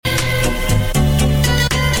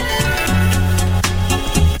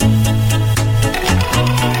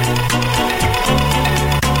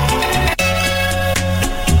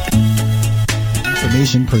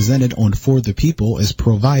information presented on For the People is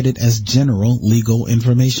provided as general legal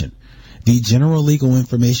information. The general legal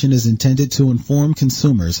information is intended to inform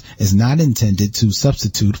consumers, is not intended to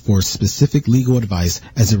substitute for specific legal advice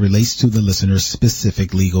as it relates to the listener's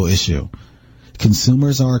specific legal issue.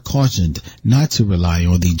 Consumers are cautioned not to rely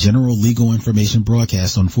on the general legal information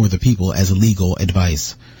broadcast on For the People as legal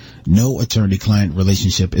advice. No attorney-client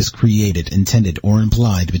relationship is created, intended, or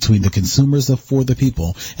implied between the consumers of For the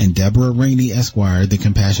People and Deborah Rainey, Esquire, the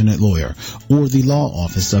compassionate lawyer, or the law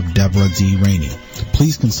office of Deborah D. Rainey.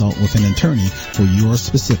 Please consult with an attorney for your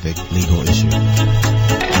specific legal issue.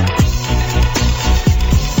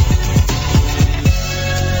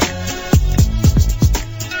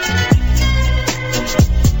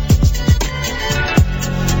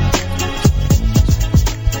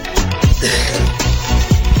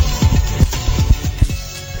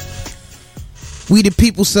 We the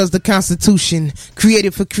people, says the Constitution,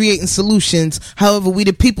 created for creating solutions. However, we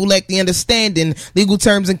the people lack the understanding. Legal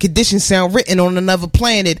terms and conditions sound written on another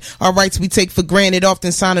planet. Our rights we take for granted,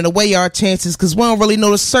 often signing away our chances, cause we don't really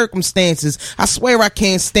know the circumstances. I swear I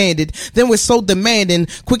can't stand it. Then we're so demanding,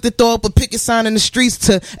 quick to throw up a picket sign in the streets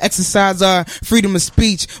to exercise our freedom of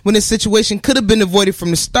speech, when this situation could have been avoided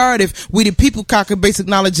from the start if we the people conquer basic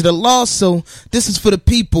knowledge of the law. So this is for the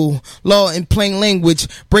people. Law in plain language,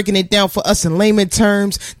 breaking it down for us in layman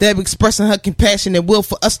terms. Deb expressing her compassion and will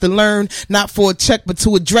for us to learn, not for a check but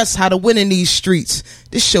to address how to win in these streets.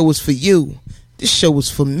 This show is for you. This show is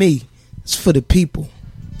for me. It's for the people.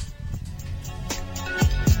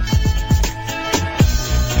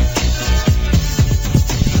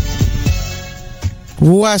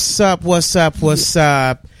 What's up, what's up, what's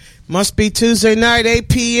up? Must be Tuesday night, 8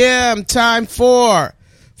 p.m. Time for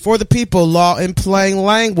the People, Law in Plain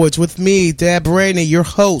Language with me, Deb Rainey, your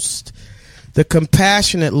host, the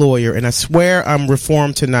compassionate lawyer. And I swear I'm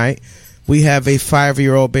reformed tonight. We have a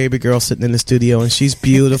 5-year-old baby girl sitting in the studio, and she's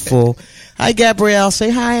beautiful. Hi, Gabrielle. Say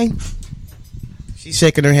hi. She's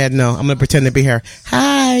shaking her head no. I'm going to pretend to be her.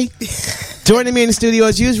 Hi. Joining me in the studio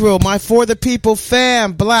as usual, my For the People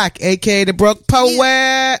fam, Black, a.k.a. the Brook Poet.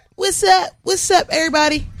 Yeah. What's up? What's up,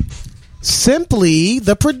 everybody? Simply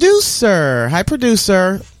the producer. Hi,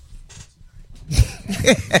 producer.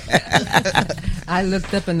 I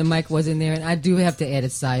looked up and the mic wasn't there, and I do have to add a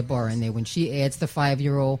sidebar in there. When she adds the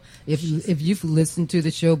 5-year-old, if you've listened to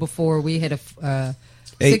the show before, we had a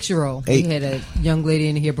 6-year-old. We had a young lady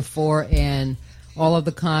in here before, and all of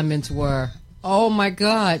the comments were, "Oh my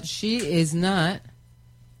God, she is not."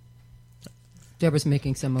 Deborah's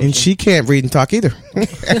making some motion. And she can't read and talk either.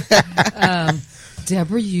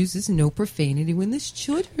 Deborah uses no profanity when there's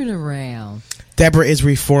children around. Deborah is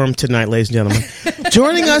reformed tonight, ladies and gentlemen.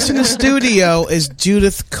 Joining us in the studio is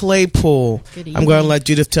Judith Claypool. I'm going to let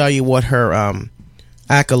Judith tell you what her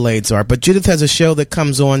accolades are. But Judith has a show that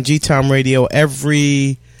comes on G-Town Radio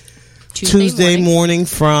every Tuesday morning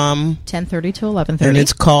from 10:30 to 11:30. And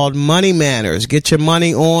it's called Money Matters. Get your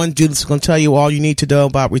money on. Judith's going to tell you all you need to know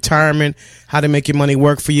about retirement, how to make your money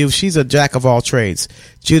work for you. She's a jack of all trades.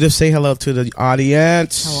 Judith, say hello to the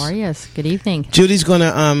audience. How are you? Good evening. Judy's going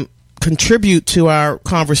to contribute to our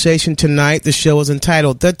conversation tonight. The show is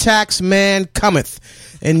entitled The Tax Man Cometh.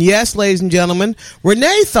 And yes, ladies and gentlemen,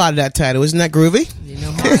 Renee thought of that title. Isn't that groovy? You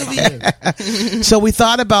know how I do. So we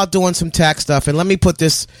thought about doing some tax stuff. And let me put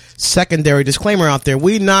this secondary disclaimer out there.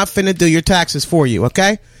 We not finna do your taxes for you,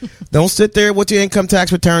 okay? Don't sit there with your income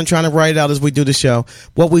tax return trying to write it out as we do the show.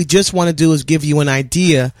 What we just want to do is give you an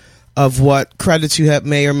idea of what credits you have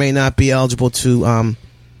may or may not be eligible to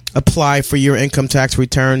apply for your income tax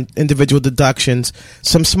return, individual deductions,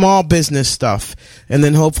 some small business stuff. And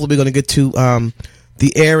then hopefully we're going to get to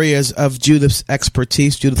the areas of Judith's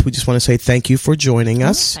expertise. Judith, we just want to say thank you for joining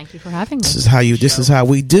us. Thank you for having me. This is how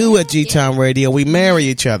we do at G-Town Radio. We marry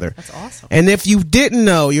each other. That's awesome. And if you didn't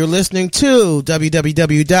know, you're listening to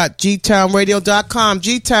www.gtownradio.com.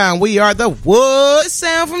 G-Town, we are the wood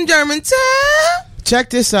Sound from Germantown. Check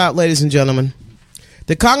this out, ladies and gentlemen.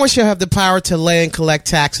 The Congress shall have the power to lay and collect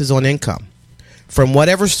taxes on income from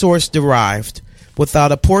whatever source derived,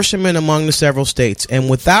 without apportionment among the several states, and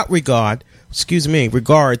without regard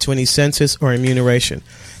to any census or remuneration.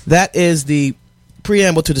 That is the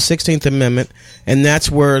preamble to the 16th Amendment, and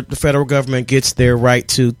that's where the federal government gets their right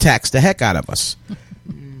to tax the heck out of us.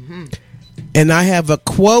 And I have a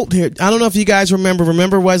quote here. I don't know if you guys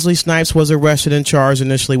remember Wesley Snipes was arrested and charged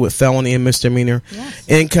initially with felony and misdemeanor,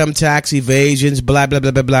 income tax evasions, blah, blah,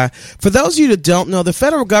 blah, blah, blah. For those of you that don't know, the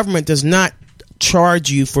federal government does not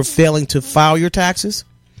charge you for failing to file your taxes.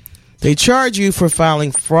 They charge you for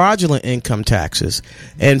filing fraudulent income taxes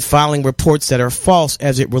and filing reports that are false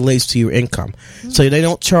as it relates to your income. So they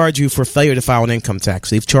don't charge you for failure to file an income tax.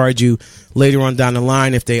 They charge you later on down the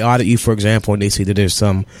line if they audit you, for example, and they see that there's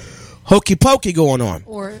some hokey pokey going on.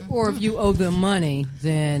 Or if you owe them money,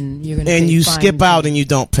 then you're going to and you skip out and you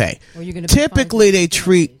don't pay. Or you're gonna Typically, they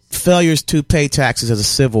treat failures to pay taxes as a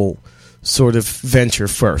civil sort of venture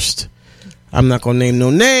first. I'm not going to name no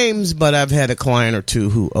names, but I've had a client or two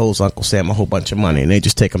who owes Uncle Sam a whole bunch of money, and they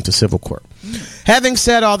just take them to civil court. Having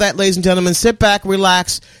said all that, ladies and gentlemen, sit back,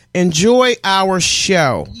 relax, enjoy our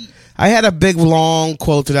show. I had a big, long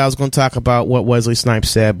quote that I was going to talk about what Wesley Snipes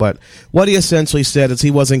said, but what he essentially said is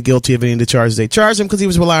he wasn't guilty of any of the charges they charged him because he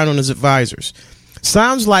was relying on his advisors.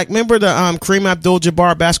 Sounds like, remember the Kareem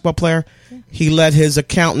Abdul-Jabbar basketball player? He let his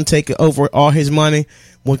accountant take over all his money.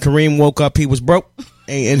 When Kareem woke up, he was broke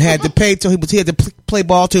and had to pay till he had to play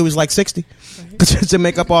ball till he was like 60 to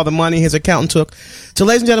make up all the money his accountant took. So,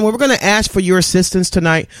 ladies and gentlemen, we're going to ask for your assistance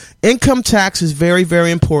tonight. Income tax is very,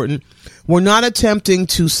 very important. We're not attempting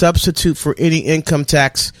to substitute for any income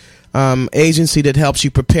tax agency that helps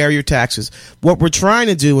you prepare your taxes. What we're trying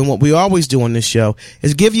to do, and what we always do on this show,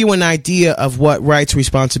 is give you an idea of what rights,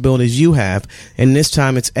 responsibilities you have, and this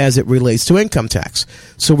time it's as it relates to income tax.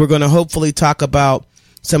 So we're going to hopefully talk about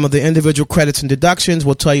some of the individual credits and deductions.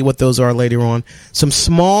 We'll tell you what those are later on. Some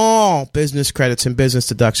small business credits and business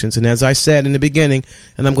deductions. And as I said in the beginning,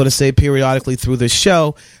 and I'm going to say periodically through this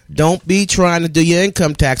show, don't be trying to do your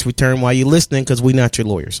income tax return while you're listening, because we're not your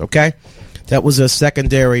lawyers, okay? That was a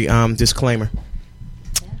secondary disclaimer.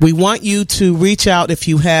 We want you to reach out if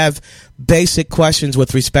you have basic questions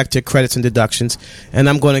with respect to credits and deductions. And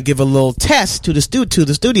I'm going to give a little test to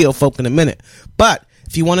the studio folk in a minute. But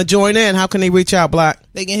if you want to join in, how can they reach out, Black?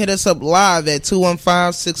 They can hit us up live at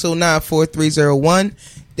 215-609-4301.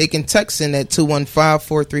 They can text in at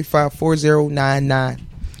 215-435-4099.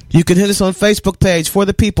 You can hit us on Facebook page For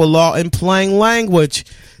the People, Law in Plain Language.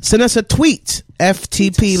 Send us a tweet,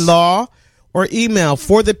 FTP Law, or email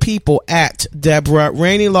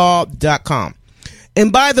forthepeople@DeborahRaineyLaw.com.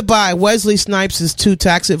 And by the by, Wesley Snipes' two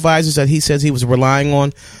tax advisors that he says he was relying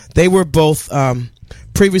on, they were both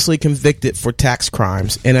previously convicted for tax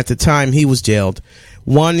crimes, and at the time he was jailed.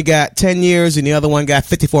 One got 10 years and the other one got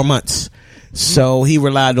 54 months. So he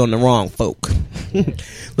relied on the wrong folk. Ladies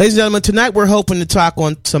and gentlemen, tonight we're hoping to talk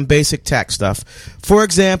on some basic tax stuff. For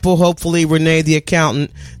example, hopefully Renee the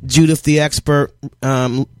accountant, Judith the expert,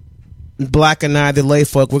 Black and I the lay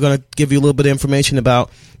folk, we're going to give you a little bit of information about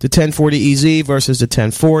the 1040 EZ versus the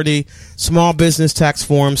 1040, small business tax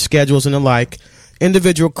forms, schedules, and the like.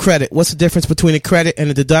 Individual credit. What's the difference between a credit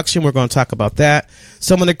and a deduction? We're going to talk about that.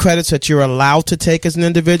 Some of the credits that you're allowed to take as an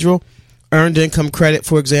individual. Earned income credit,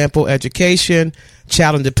 for example, education,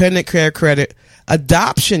 child and dependent care credit,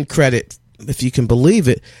 adoption credit, if you can believe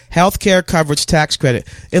it, healthcare coverage tax credit.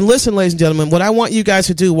 And listen, ladies and gentlemen, what I want you guys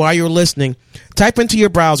to do while you're listening, type into your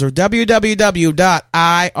browser www.irs.gov.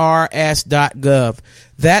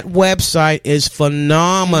 That website is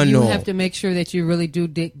phenomenal. And you have to make sure that you really do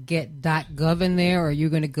get .gov in there, or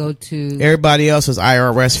you're going to go to... Everybody else is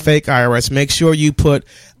IRS, fake IRS. Make sure you put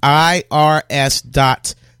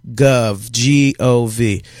irs.gov.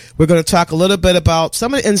 G-O-V. We're going to talk a little bit about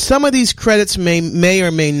some of these credits may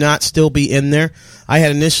or may not still be in there. I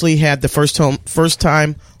had initially had the first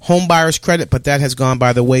time home buyer's credit, but that has gone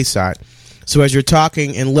by the wayside. So as you're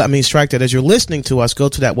talking, and let me strike that, as you're listening to us, go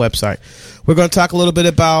to that website. We're going to talk a little bit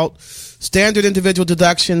about standard individual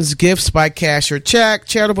deductions, gifts by cash or check,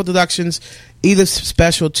 charitable deductions, either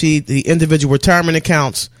specialty, the individual retirement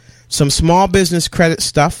accounts, some small business credit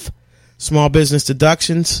stuff, small business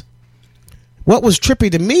deductions. What was trippy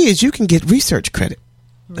to me is you can get research credit.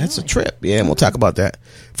 That's a trip. Yeah, and we'll talk about that.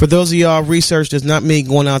 For those of y'all, research is not me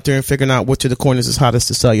going out there and figuring out which of the corners is hottest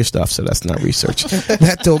to sell your stuff. So that's not research.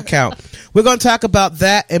 That don't count. We're going to talk about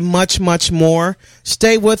that and much, much more.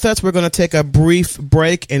 Stay with us. We're going to take a brief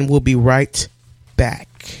break and we'll be right back.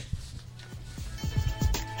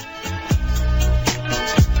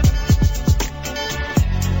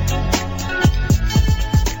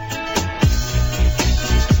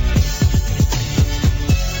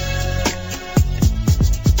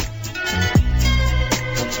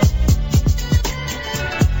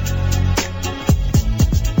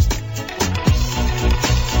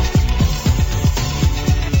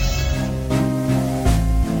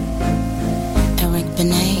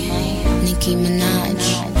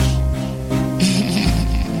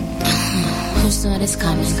 It's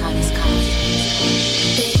coming. Baby, I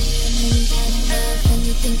know you got enough, and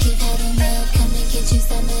you think you've had enough. Come and get you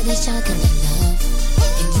some of this chocolate love.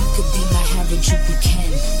 And you could be my Harry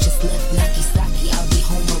Buchanan. Just left Nagasaki, I'll be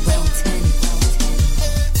home around 10.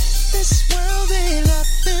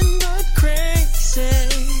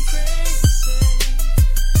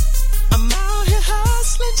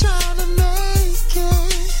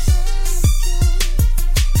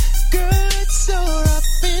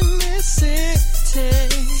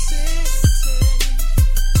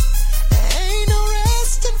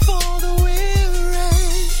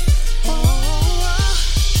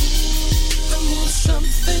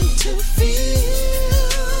 to feel.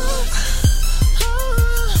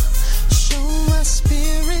 So my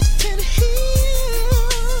spirit can heal.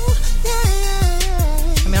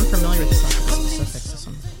 Yeah. I mean, I'm familiar with the specifics of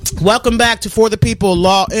some. Welcome back to For the People,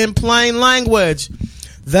 Law in Plain Language.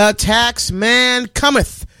 The Tax Man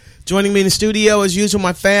cometh. Joining me in the studio, as usual,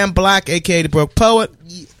 my fam Black, a.k.a. the Broke Poet.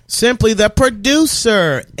 Simply the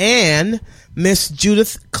producer. And Miss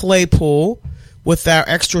Judith Claypool with our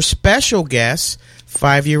extra special guest,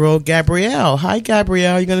 5-year-old Gabrielle. Hi,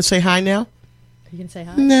 Gabrielle. You going to say hi now? You can say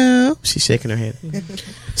hi. No. She's shaking her head.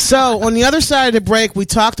 So, on the other side of the break, we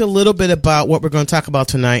talked a little bit about what we're going to talk about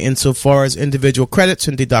tonight insofar as individual credits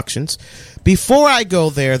and deductions. Before I go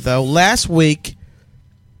there, though, last week,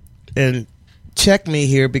 and check me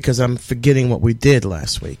here because I'm forgetting what we did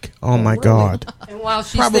last week. Oh, my God. And while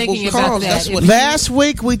she's Probable thinking cause, about that's that, what- Last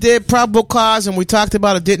week, we did probable cause, and we talked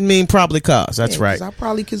about it didn't mean probably cause. That's right.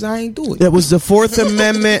 Because I ain't do it. It was the Fourth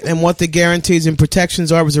Amendment and what the guarantees and protections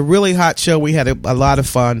are. It was a really hot show. We had a lot of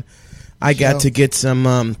fun. I got to get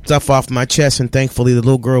some stuff off my chest, and thankfully the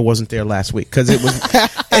little girl wasn't there last week because it was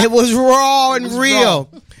it was raw and real.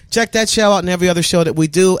 Check that show out and every other show that we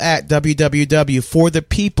do at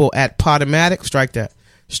www.forthepeople@Podomatic. Strike that.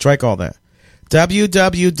 Strike all that.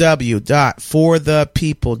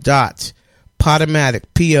 www.forthepeople.podomatic,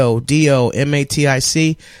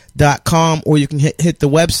 PODOMATIC.com, or you can hit the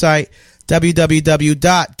website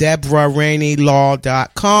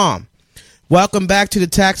www.deborahraineylaw.com. Welcome back to the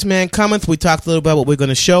Taxman Cometh. We talked a little about what we're going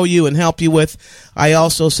to show you and help you with. I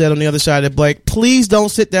also said on the other side of the break, please don't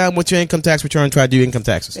sit down with your income tax return and try to do income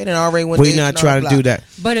taxes. They done already went We're not trying to do that.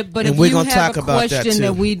 But And if we're you gonna have talk a about that,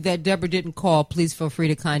 question too. that Deborah didn't call, please feel free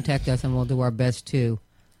to contact us, and we'll do our best to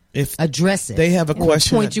If address it. they have a and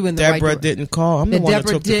question point you in the Deborah right didn't call, I'm the that one Deborah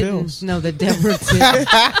that took the didn't. pills. No, that Deborah didn't.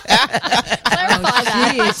 She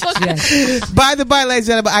is just- By the by, ladies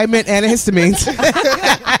and gentlemen, I meant antihistamines.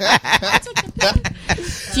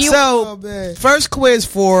 So, first quiz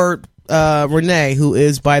for Renee, who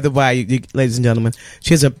is, by the way, ladies and gentlemen,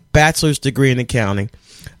 she has a bachelor's degree in accounting,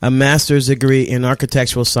 a master's degree in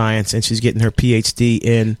architectural science, and she's getting her PhD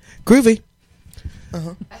in groovy.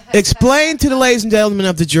 Explain to the ladies and gentlemen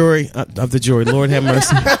of the jury, Lord have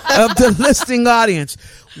mercy, of the listening audience,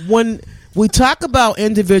 when we talk about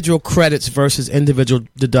individual credits versus individual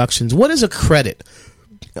deductions, what is a credit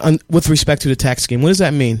with respect to the tax scheme? What does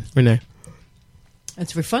that mean, Renee?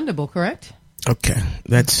 It's refundable, correct? Okay,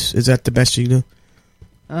 is that the best you do?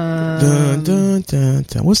 Dun, dun, dun,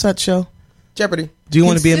 dun. What's that show? Jeopardy. Do you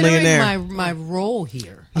want to be a Considering millionaire? My role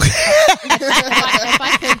here. If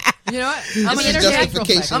I could, You know what? I'm This is going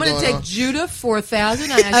justification to going take on. Judah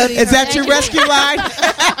 4,000. Is that your rescue line?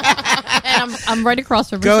 and I'm right across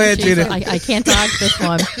from Go ahead, Chief. Judith. I can't dodge this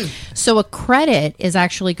one. So a credit is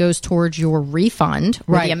actually goes towards your refund,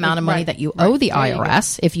 or Right, the amount of money right, that you right. owe the There you go.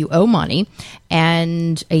 IRS if you owe money,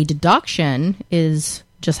 and a deduction is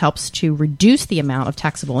just helps to reduce the amount of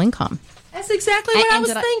taxable income. That's exactly what I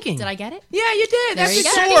was did thinking. Did I get it? Yeah, you did. There That's you go.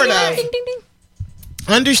 exactly Sort right. of. Ding, ding, ding.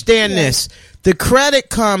 Understand this. The credit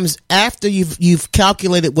comes after you've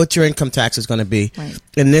calculated what your income tax is going to be, Right.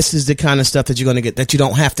 and this is the kind of stuff that you're going to get that you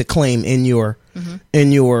don't have to claim in your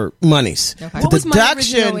monies. Okay. The What was my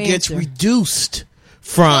deduction original gets answer? reduced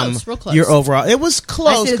from Close, real close. your overall. It was I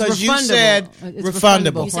close said it's because you refundable. said It's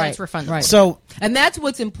refundable. You said it's refundable. Right. So And that's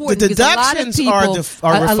what's important. The because a lot of deductions people, are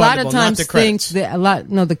a lot refundable, of not times the think credits.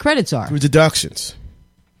 that the credits are. the deductions,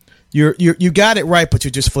 you got it right, but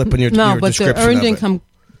you're just flipping your No, your but the description earned of it. income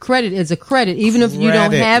credit is a credit, even if you don't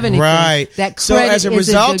Credit, have anything. right? That So credit as a is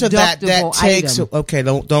result of that deductible takes item. okay.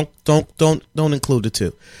 Don't include the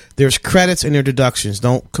two. There's credits and there are deductions.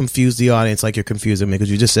 Don't confuse the audience like you're confusing me because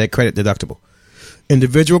you just said credit deductible.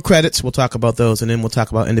 Individual credits, we'll talk about those, and then we'll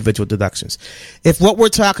talk about individual deductions. If what we're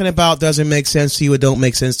talking about doesn't make sense to you, it don't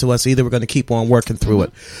make sense to us either, we're going to keep on working through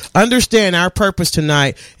it. Understand our purpose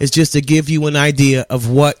tonight is just to give you an idea of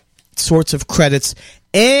what sorts of credits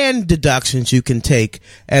and deductions you can take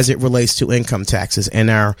as it relates to income taxes and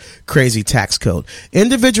our crazy tax code.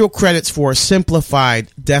 Individual credits, for a simplified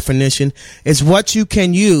definition, is what you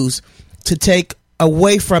can use to take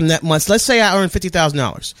away from that month. Let's say I earn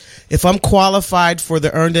 $50,000. If I'm qualified for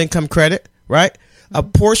the earned income credit, right? A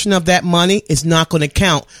portion of that money is not going to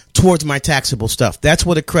count towards my taxable stuff. That's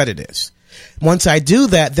what a credit is. Once I do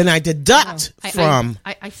that, then I deduct from.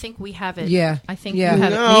 I think we have it. Yeah. I think Yeah. you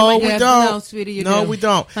have No, it. we Yeah, don't. no, sweetie, you No, do. we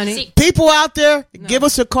don't. Honey. See- People out there, give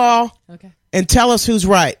us a call Okay. and tell us who's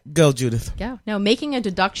right. Go, Judith. Yeah. No, making a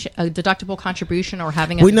deductible contribution or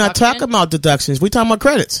having a We're not deduction, talking about deductions. We're talking about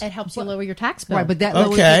credits. It helps you lower your tax bill. Right, but that Okay,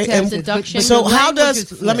 lowers the and taxes. deduction- But So the how language does,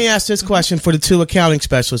 is let me flipped. ask this question for the two accounting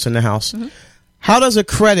specialists in the house. How does a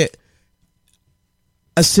credit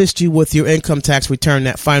assist you with your income tax return,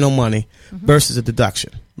 that final money, versus a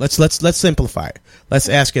deduction? Let's simplify it. Let's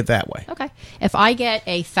ask it that way. Okay. If I get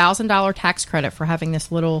a $1,000 tax credit for having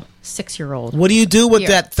this little 6-year-old, what do you do with here,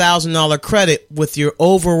 that $1,000 credit with your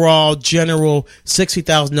overall general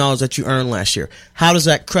 $60,000 that you earned last year? How does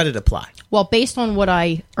that credit apply? well, based on what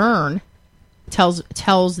I earn, tells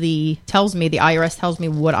me the IRS tells me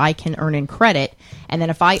what I can earn in credit, and then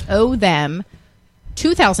if I owe them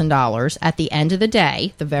 $2,000 at the end of the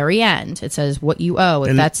day, the very end, it says what you owe.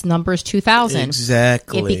 If that's number is 2,000,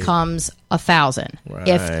 exactly, it becomes 1,000. Right.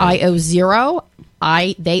 If I owe zero,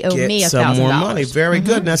 they owe me some $1,000 more money. Very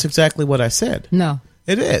good. And that's exactly what I said. No.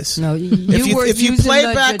 It is. No, if you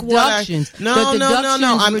play back what I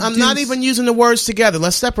I'm not even using the words together.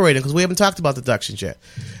 Let's separate them because we haven't talked about deductions yet.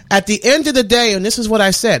 At the end of the day, and this is what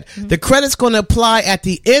I said, the credit's going to apply at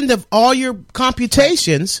the end of all your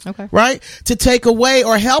computations, right? To take away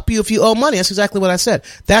or help you if you owe money. That's exactly what I said.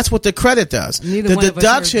 That's what the credit does. The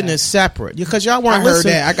deduction is separate because y'all weren't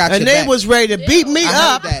listening. I got and they was ready to beat me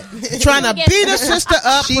up, trying to beat a sister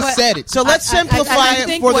up. She said it. So let's simplify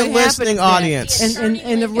it for the listening audience.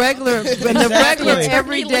 In the regular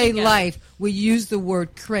everyday life, we use the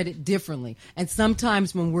word credit differently, and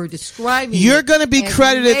sometimes when we're describing, you're going to be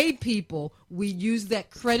credited. Lay people, we use that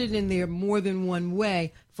credit in there more than one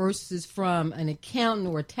way. Versus from an accountant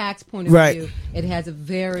or a tax point of view, it has a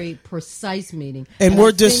very precise meaning. And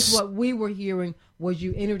I think what we were hearing was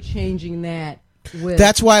you interchanging that.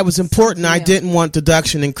 That's why it was important. I didn't want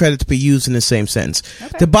deduction and credit to be used in the same sentence.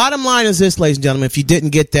 Okay. The bottom line is this, ladies and gentlemen. If you didn't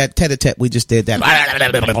get that tete-a-tete, we just did that.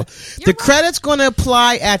 The credit's going to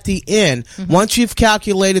apply at the end. Once you've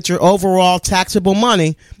calculated your overall taxable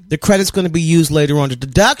money, the credit's going to be used later on. The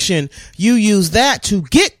deduction, you use that to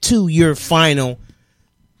get to your final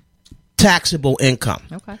taxable income.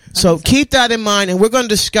 Okay. So keep that in mind, and we're going to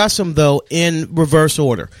discuss them, though, in reverse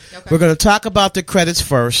order. Okay. We're going to talk about the credits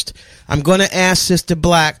first. I'm going to ask Sister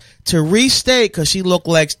Black to restate, because she looked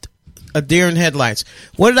like a deer in headlights.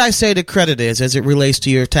 What did I say the credit is as it relates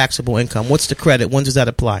to your taxable income? What's the credit? When does that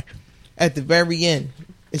apply? At the very end.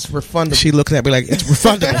 It's refundable. She looking at me like, it's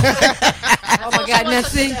refundable. Oh, my God. Now,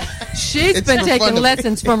 see, she's been taking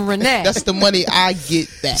lessons from Renee. That's the money I get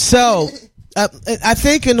back. So... I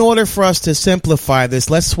think in order for us to simplify this,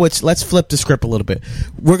 let's flip the script a little bit.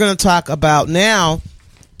 We're going to talk about now,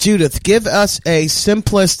 Judith, give us a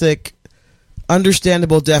simplistic,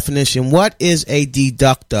 understandable definition. What is a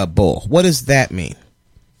deductible? What does that mean?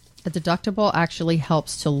 A deductible actually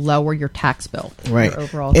helps to lower your tax bill, right? Your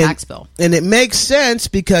overall tax bill. And it makes sense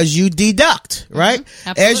because you deduct, right?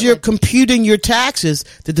 Absolutely. As you're computing your taxes,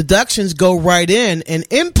 the deductions go right in and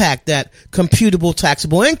impact that computable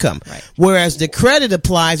taxable income. Right. Whereas the credit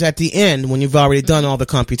applies at the end when you've already done all the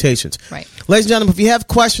computations. Right. Ladies and gentlemen, if you have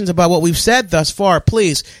questions about what we've said thus far,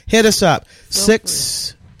 please hit us up.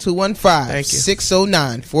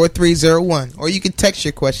 215-609-4301. Or you can text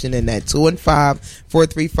your question in that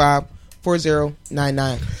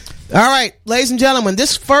 215-435-4099. All right, ladies and gentlemen,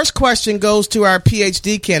 this first question goes to our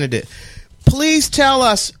PhD candidate. Please tell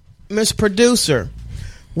us, Ms. Producer,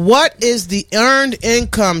 what is the earned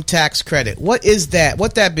income tax credit? What is that?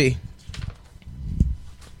 What that be?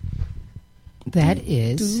 That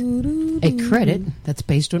is a credit that's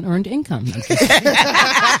based on earned income.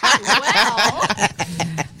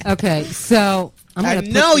 Okay, so I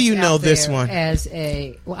know you know this one.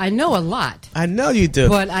 I know a lot. I know you do.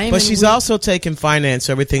 But she's also taking finance,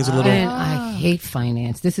 so everything's a little... And I hate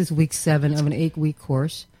finance. This is week 7 of an 8-week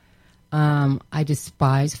course. I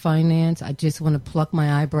despise finance. I just want to pluck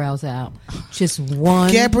my eyebrows out. Just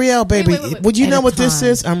one. Gabrielle, baby, would you know what this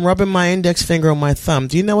is? I'm rubbing my index finger on my thumb.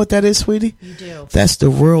 Do you know what that is, sweetie? You do. That's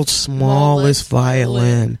the world's smallest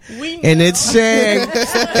violin. And it's saying,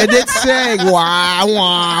 wah,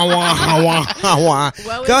 wah, wah, wah, wah.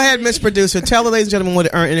 Go ahead, Miss Producer. Tell the ladies and gentlemen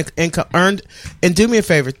what earned. And do me a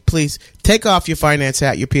favor, please. Take off your finance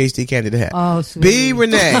hat, your PhD candidate hat. Oh, sweetie. B.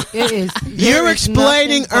 Renee. It is. You're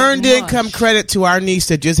explaining earned income credit to our niece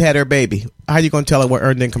that just had her baby. How are you going to tell her what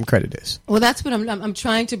earned income credit is? Well, that's what I'm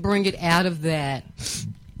trying to bring it out of the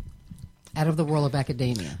world of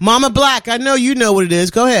academia. Mama Black, I know you know what it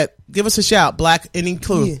is. Go ahead. Give us a shout. Black, any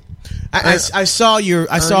clue? Yeah. I saw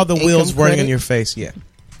the wheels running in your face. Yeah.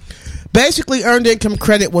 Basically, earned income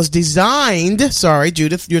credit was designed. Sorry,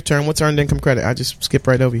 Judith, your turn. What's earned income credit? I just skipped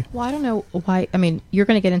right over you. Well, I don't know why. I mean, you're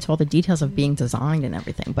going to get into all the details of being designed and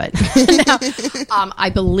everything, but no, I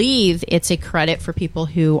believe it's a credit for people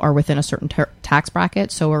who are within a certain tax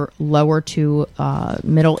bracket, so are lower to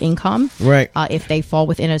middle income. Right. If they fall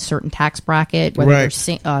within a certain tax bracket, whether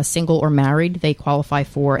they're single or married, they qualify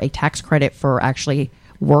for a tax credit for actually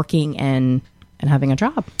working and having a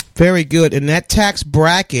job. Very good. And that tax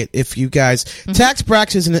bracket, if you guys, tax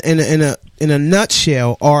brackets in a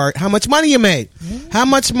nutshell are how much money you made. How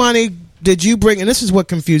much money did you bring? And this is what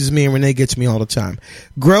confuses me, and Renee gets me all the time.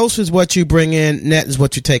 Gross is what you bring in. Net is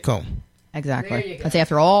what you take home. Exactly. That's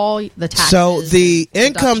after all the taxes. So the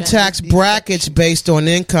income tax brackets based on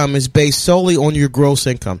income is based solely on your gross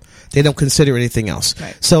income. They don't consider anything else.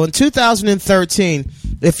 Right. So in 2013,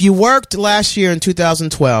 if you worked last year in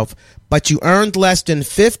 2012, but you earned less than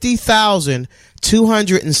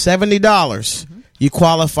 $50,270, you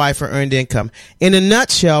qualify for earned income. In a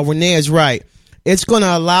nutshell, Renee is right. It's going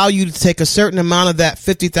to allow you to take a certain amount of that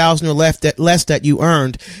 $50,000 or less that you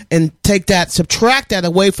earned and subtract that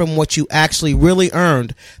away from what you actually really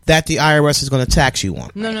earned that the IRS is going to tax you on.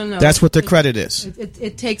 No. That's what the credit is.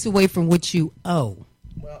 It takes away from what you owe.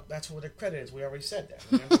 Well, that's what a credit is. We already said that.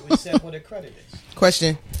 Remember, we said what a credit is.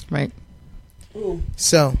 Question. Right.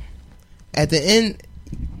 So, at the end,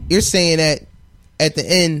 you're saying that at the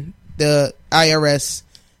end, the IRS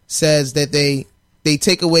says that they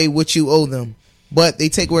take away what you owe them, but they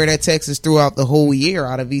take away that taxes throughout the whole year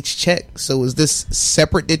out of each check. So is this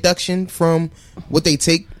separate deduction from what they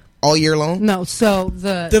take all year long? No. So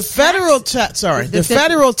the federal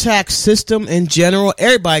federal tax system in general,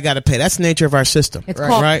 everybody got to pay. That's the nature of our system. It's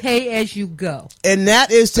called pay as you go, and that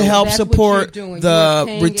is to help support you're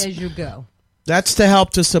paying as you go. That's to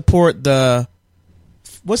help to support the.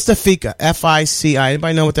 What's the FICA? FICI.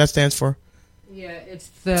 Anybody know what that stands for? Yeah, it's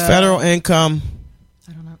the federal income.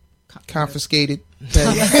 I don't know. Confiscated.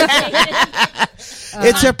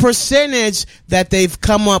 It's a percentage that they've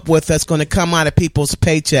come up with that's going to come out of people's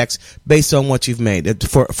paychecks based on what you've made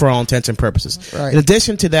for all intents and purposes. Right. In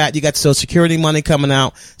addition to that, you got Social Security money coming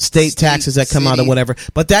out, state taxes that come out or whatever.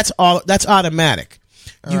 But that's automatic.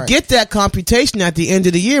 You get that computation at the end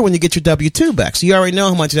of the year when you get your W-2 back. So you already know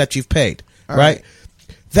how much that you've paid, right?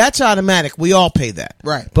 That's automatic. We all pay that.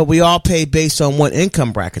 Right. But we all pay based on what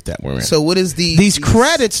income bracket that we're in. So what is these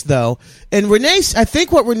credits, though, and I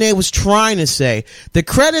think what Renee was trying to say, the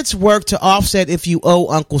credits work to offset if you owe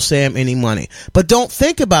Uncle Sam any money. But don't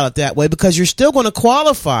think about it that way, because you're still going to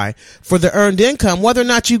qualify for the earned income whether or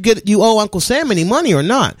not you owe Uncle Sam any money or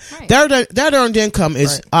not. Right. That earned income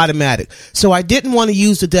is automatic. So I didn't want to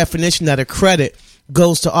use the definition that a credit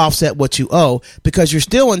goes to offset what you owe, because you're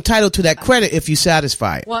still entitled to that credit if you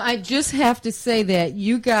satisfy it. Well, I just have to say that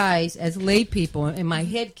you guys, as lay people, and my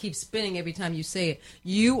head keeps spinning every time you say it,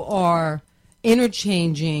 you are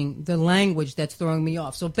interchanging the language that's throwing me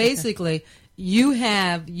off. So basically, you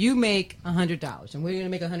make $100, and we're going to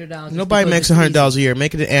make $100. Nobody makes $100 a year.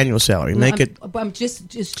 Make it an annual salary.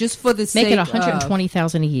 It's just for the sake of make it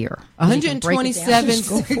 $120,000 a year.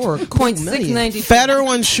 $127.690.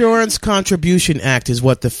 Federal Insurance Contribution Act is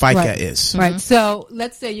what the FICA is. Right. So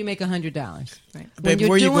let's say you make $100. Right. When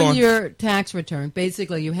you're doing your tax return,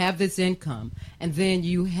 basically you have this income, and then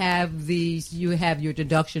you have your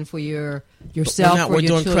deduction for yourself. We're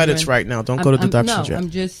doing credits right now. Don't go to deductions yet.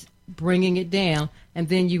 I'm just bringing it down, and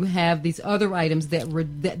then you have these other items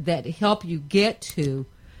that help you get to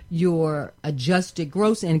your adjusted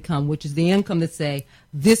gross income, which is the income that say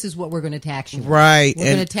this is what we're going to tax you. Right, we're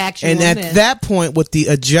going to tax you. And at that point, with the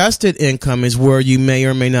adjusted income is where you may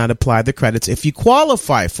or may not apply the credits if you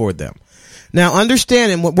qualify for them. Now,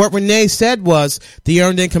 understanding what Renee said was the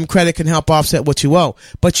earned income credit can help offset what you owe,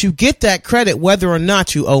 but you get that credit whether or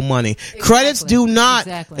not you owe money. Exactly. Credits do not,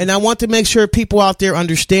 and I want to make sure people out there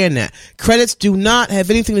understand that. Credits do not have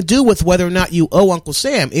anything to do with whether or not you owe Uncle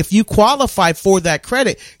Sam. If you qualify for that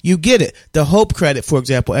credit, you get it. The HOPE credit, for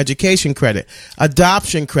example, education credit,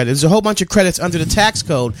 adoption credit. There's a whole bunch of credits under the tax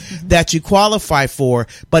code that you qualify for,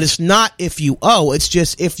 but it's not if you owe. It's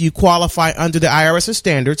just if you qualify under the IRS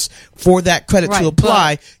standards for that credit to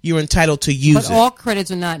apply, you're entitled to use it. But all credits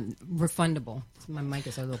are not refundable. My mic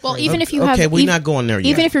is a little crazy. Even if you have, we're not going there yet.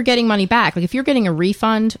 Even if you're getting money back, like if you're getting a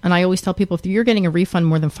refund, and I always tell people, if you're getting a refund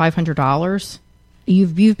more than $500,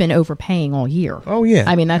 you've been overpaying all year. Oh yeah,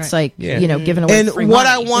 I mean that's giving away and free what money.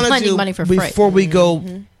 I want to do money for free. Before we go.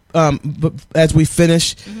 As we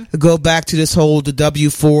finish, go back to this whole the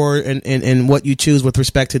W-4 and what you choose with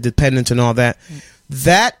respect to dependents and all that.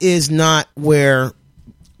 That is not where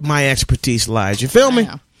my expertise lies. You feel me?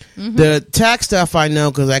 The tax stuff I know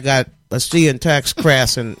because I got a C in tax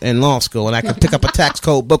class in law school, and I can pick up a tax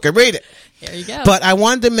code book and read it. There you go. But I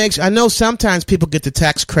wanted to make sure. I know sometimes people get the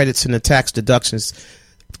tax credits and the tax deductions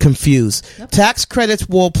confused. Yep. Tax credits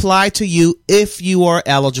will apply to you if you are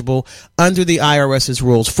eligible under the IRS's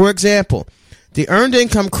rules. For example, the earned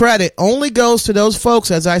income credit only goes to those folks,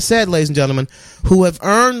 as I said, ladies and gentlemen, who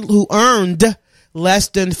earned less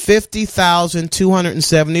than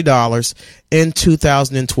 $50,270 in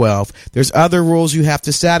 2012. There's other rules you have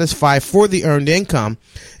to satisfy for the earned income.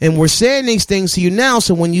 And we're saying these things to you now,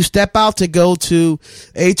 so when you step out to go to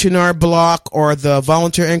H&R Block or the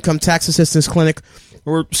Volunteer Income Tax Assistance Clinic,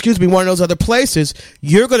 or one of those other places,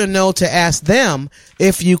 you're going to know to ask them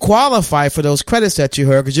if you qualify for those credits that you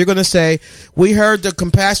heard, because you're going to say, we heard the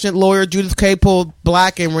compassionate lawyer Judith Capel,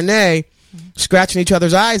 Black, and Renee scratching each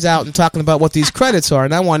other's eyes out and talking about what these credits are,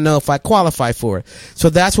 and I want to know if I qualify for it. So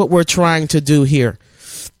that's what we're trying to do here.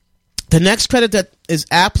 The next credit that is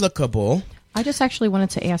applicable... I just actually wanted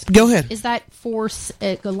to ask. Go ahead. Is that for...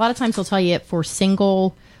 a lot of times they'll tell you for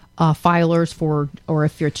single filers, or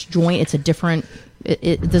if it's joint, it's a different...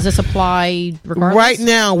 does this apply regardless? Right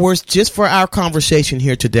now, we're just for our conversation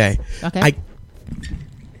here today. Okay.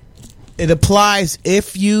 It applies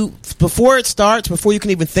if you, before it starts, before you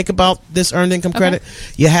can even think about this earned income credit,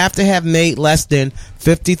 you have to have made less than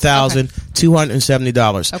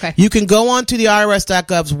 $50,270. Okay. You can go on to the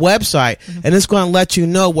IRS.gov's website, and it's going to let you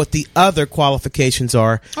know what the other qualifications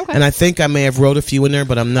are. Okay. And I think I may have wrote a few in there,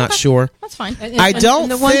 but I'm not sure. That's fine. And don't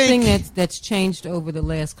the one think... thing that's changed over the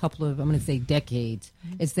last couple of, I'm going to say decades,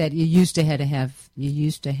 is that you used to had to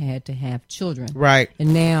have children. Right.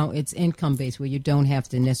 And now it's income based, where you don't have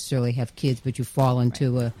to necessarily have kids, but you fall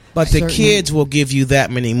into a... But the kids will give you that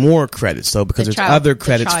many more credits, though, because there's other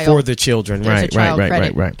credits for the children. Right.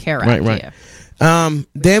 Care idea.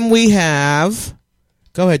 Then we have...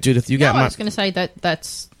 Go ahead, Judith. You got I was going to say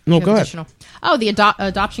that's... No, go ahead. Oh, the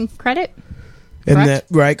adoption credit?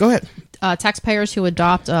 Right, go ahead. Taxpayers who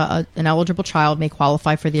adopt an eligible child may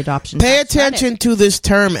qualify for the adoption. Pay attention to this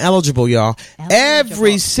term, eligible, y'all.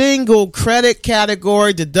 Every single credit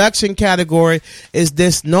category, deduction category is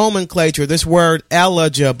this nomenclature, this word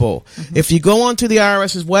eligible. If you go onto the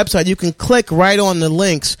IRS's website, you can click right on the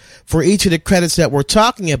links for each of the credits that we're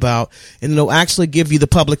talking about, and it'll actually give you the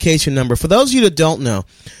publication number. For those of you that don't know,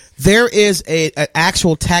 there is an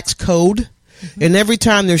actual tax code. And every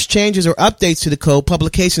time there's changes or updates to the code,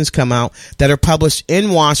 publications come out that are published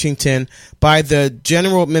in Washington by the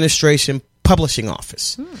General Administration Publishing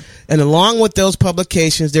Office. And along with those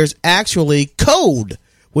publications, there's actually code,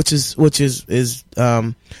 which is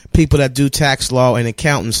people that do tax law and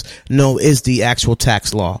accountants know is the actual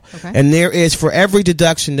tax law. Okay. And there is, for every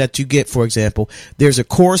deduction that you get, for example, there's a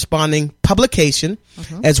corresponding publication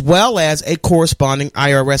as well as a corresponding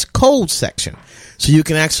IRS code section. So you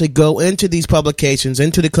can actually go into these publications,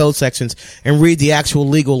 into the code sections, and read the actual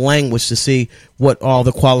legal language to see what all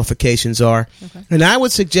the qualifications are. Okay. And I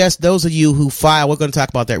would suggest those of you who file, we're going to talk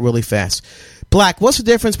about that really fast. Black, what's the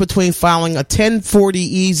difference between filing a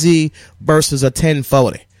 1040 EZ versus a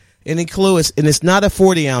 1040? Any clue? And it's not a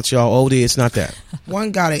 40 ounce, y'all. OD, it's not that.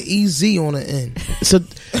 One got an EZ on the end. So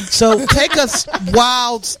take a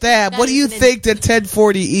wild stab. What do you think the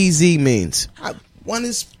 1040 EZ means? One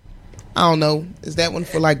is... I don't know. Is that one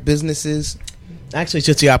for like businesses? Actually, it's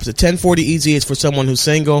just the opposite. 1040 EZ is for someone who's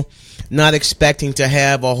single, not expecting to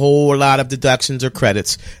have a whole lot of deductions or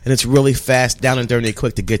credits, and it's really fast, down and dirty,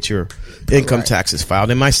 quick to get your income taxes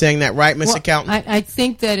filed. Am I saying that right, Miss Accountant? I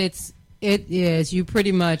think that it is. You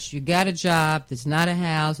pretty much, you got a job, there's not a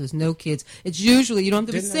house, there's no kids. It's usually, you don't have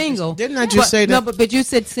to be single. Didn't I just say that? No, but you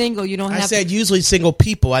said single. You don't have to. I said usually single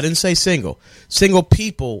people. I didn't say single. Single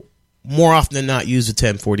people more often than not use a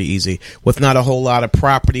 1040 EZ with not a whole lot of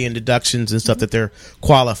property and deductions and stuff that they're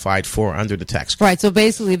qualified for under the tax code. Right. So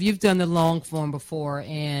basically, if you've done the long form before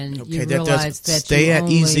and you realize that stay at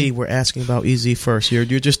EZ, we're asking about EZ first. You're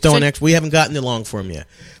just throwing extra. We haven't gotten the long form yet.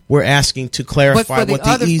 We're asking to clarify what the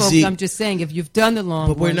other EZ. Folks, I'm just saying, if you've done the long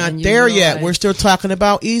but we're one, not there yet. We're still talking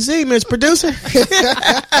about EZ, Ms. Producer.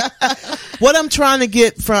 What I'm trying to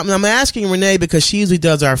get from, I'm asking Renee because she usually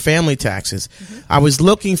does our family taxes. I was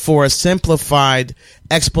looking for a simplified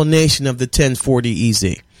explanation of the 1040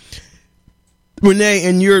 EZ. Renee,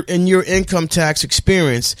 in your income tax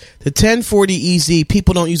experience, the 1040 EZ,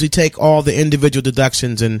 people don't usually take all the individual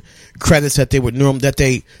deductions and credits that they would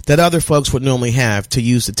that other folks would normally have to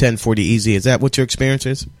use the 1040 EZ. Is that what your experience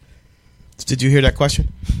is? Did you hear that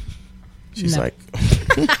question? She's like,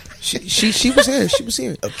 she was here. She was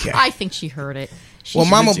here. Okay. I think she heard it.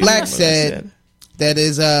 Mama Black said that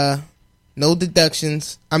is no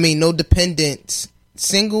deductions. I mean, no dependents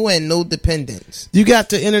Single and no dependents. You got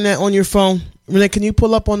the internet on your phone, Renee? Can you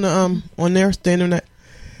pull up on the on there the internet?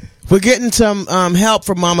 We're getting some help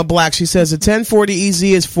from Mama Black. She says the 1040 EZ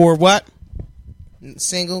is for what?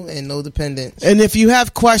 Single and no dependents. And if you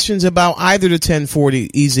have questions about either the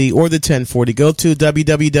 1040 EZ or the 1040, go to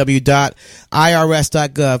www.irs.gov.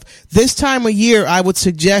 This time of year, I would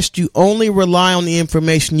suggest you only rely on the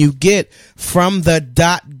information you get from the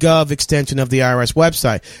 .gov extension of the IRS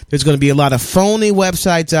website. There's going to be a lot of phony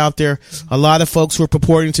websites out there, a lot of folks who are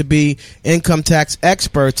purporting to be income tax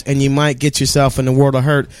experts, and you might get yourself in a world of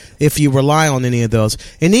hurt if you rely on any of those.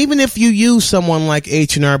 And even if you use someone like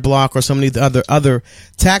H&R Block or some of the other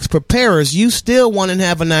tax preparers, you still want to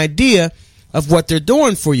have an idea of what they're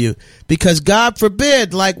doing for you, because God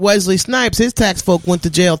forbid, like Wesley Snipes, his tax folk went to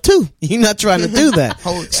jail too. You're not trying to do that.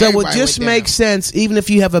 So it just makes sense, even if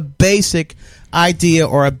you have a basic idea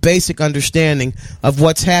or a basic understanding of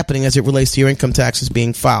what's happening as it relates to your income taxes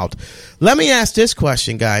being filed. Let me ask this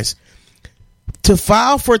question, guys. To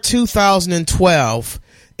file for 2012,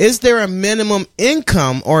 is there a minimum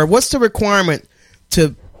income, or what's the requirement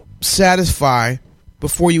to satisfy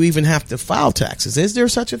before you even have to file taxes? Is there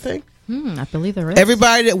such a thing? I believe there is.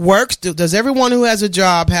 Everybody that works, does everyone who has a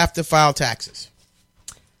job have to file taxes?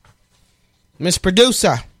 Miss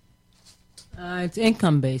Producer. It's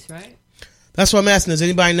income based, right? That's what I'm asking. Does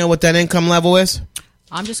anybody know what that income level is?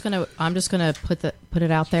 I'm just gonna put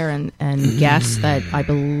it out there and guess that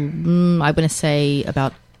I'm gonna say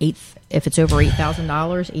about if it's over $8,000,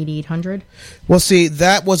 $8,800. Well, see,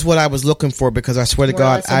 that was what I was looking for, because I swear to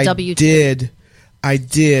God, I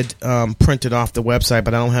did print it off the website,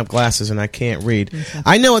 but I don't have glasses and I can't read. Okay.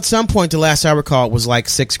 I know at some point, the last I recall, it was like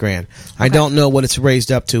 $6,000. Okay. I don't know what it's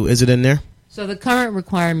raised up to. Is it in there? So the current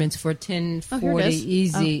requirements for 1040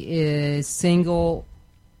 EZ is single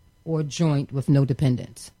or joint with no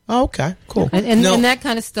dependents. Oh, okay, cool. And that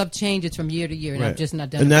kind of stuff changes from year to year, and I've just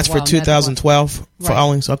not done it. And that's for 2012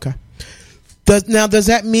 filings? Okay. Does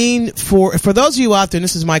that mean for those of you out there, and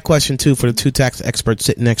this is my question too for the two tax experts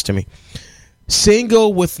sitting next to me,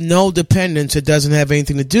 single with no dependents, it doesn't have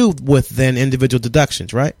anything to do with then individual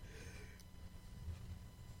deductions, right?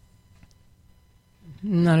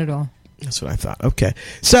 Not at all. That's what I thought. Okay.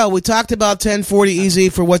 So we talked about 1040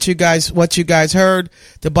 EZ for what you guys heard.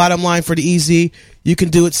 The bottom line for the EZ, you can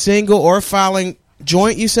do it single or filing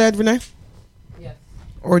joint, you said, Renee? Yes.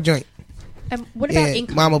 Or joint. What about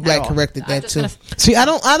income? Mama Black corrected that too. See, I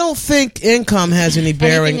don't think income has any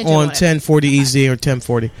bearing on 1040 EZ or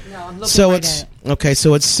 1040. No, I'm looking so right it's at it. okay.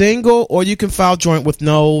 So it's single, or you can file joint with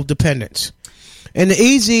no dependents. And the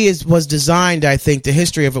EZ was designed, I think, the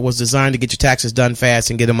history of it was designed to get your taxes done fast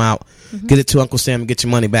and get them out, get it to Uncle Sam and get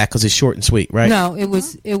your money back, because it's short and sweet, right? No, it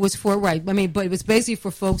was for right. I mean, but it was basically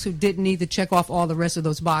for folks who didn't need to check off all the rest of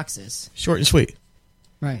those boxes. Short and sweet.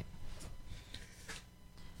 Right.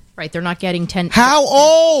 Right, they're not getting 10. How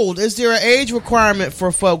old is there an age requirement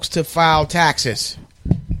for folks to file taxes?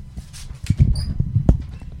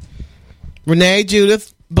 Renee,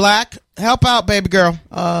 Judith, Black, help out, baby girl.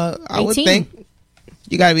 I would think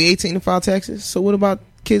you got to be 18 to file taxes. So what about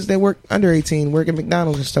kids that work under 18, work at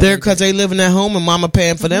McDonald's and stuff? They're because they living at home and mama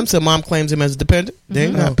paying for them, so mom claims them as a dependent.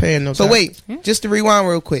 They're not paying no tax. So wait, just to rewind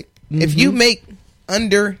real quick. If you make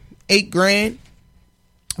under $8,000,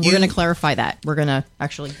 we're going to clarify that. We're going to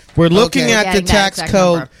actually. We're looking at the tax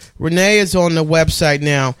code. Number. Renee is on the website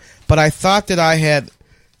now, but I thought it was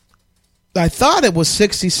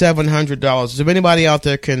 $6,700. If anybody out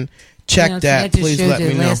there can check that, please let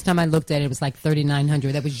me know. Last time I looked at it, it was like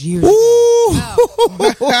 $3,900. That was years ago.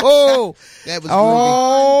 Wow. That was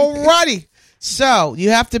alrighty. So you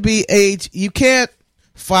have to be you can't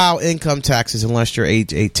file income taxes unless you're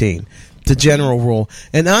age 18. The general rule.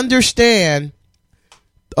 And understand,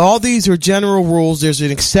 all these are general rules. There's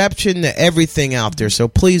an exception to everything out there. So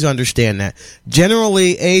please understand that.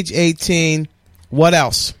 Generally, age 18. What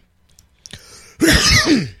else?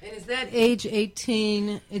 And is that age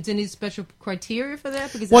 18? Is any special criteria for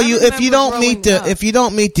that? Because well, if you don't meet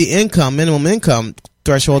the minimum income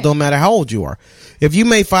threshold, right, don't matter how old you are. If you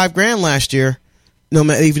made $5,000 last year, no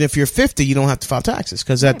matter, even if you're 50, you don't have to file taxes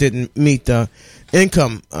because that didn't meet the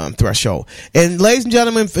income threshold. And ladies and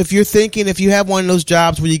gentlemen, if you're thinking, if you have one of those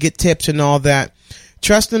jobs where you get tips and all that,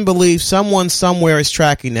 trust and believe someone somewhere is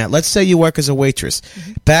tracking that. Let's say you work as a waitress.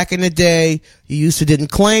 Back in the day, you didn't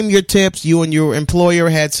claim your tips. You and your employer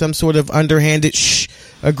had some sort of underhanded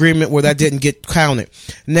agreement where that didn't get counted.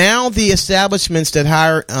 Now the establishments that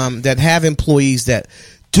hire, that have employees that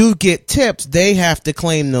do get tips, they have to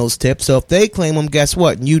claim those tips. So if they claim them, guess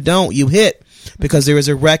what? You don't. You hit because there is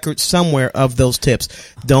a record somewhere of those tips.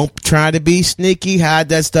 Don't try to be sneaky, hide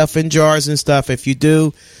that stuff in jars and stuff. If you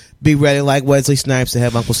do, be ready like Wesley Snipes to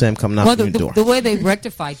have Uncle Sam come knock on your door. The way they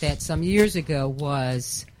rectified that some years ago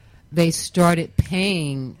was they started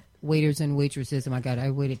paying waiters and waitresses. Oh my God,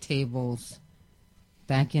 I waited tables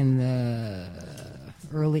back in the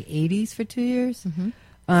early 80s for 2 years.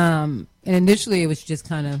 And initially it was just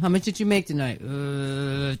kind of, how much did you make tonight?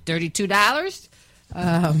 $32.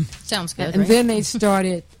 Sounds good. And right? then they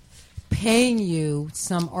started paying you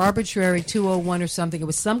some arbitrary 201 or something. It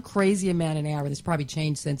was some crazy amount an hour. That's probably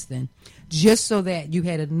changed since then, just so that you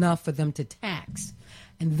had enough for them to tax.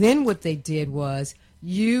 And then what they did was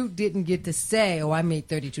you didn't get to say, oh, I made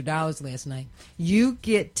 $32 last night. You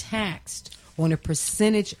get taxed on a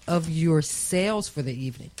percentage of your sales for the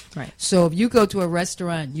evening. Right. So if you go to a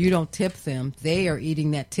restaurant, you don't tip them, they are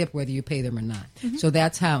eating that tip whether you pay them or not. So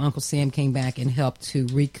that's how Uncle Sam came back and helped to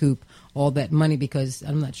recoup all that money, because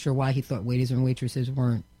I'm not sure why he thought waiters and waitresses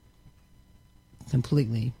weren't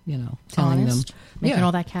completely, telling Honest, them. making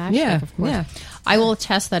all that cash. Yeah, Like, of course. yeah. I will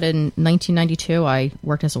attest that in 1992, I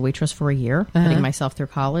worked as a waitress for a year, putting myself through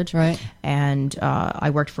college. Right. And I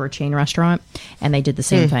worked for a chain restaurant, and they did the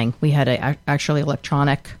same thing. We had a actually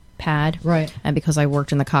electronic pad. Right. And because I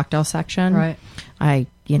worked in the cocktail section, Right. I,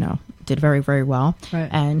 did very, very well. Right.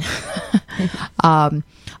 And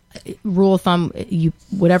rule of thumb,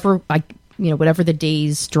 whatever the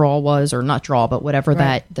day's draw was, or not draw, but whatever Right.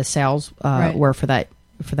 that the sales Right. were for that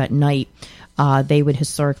night, they would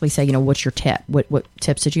historically say, what's your tip? What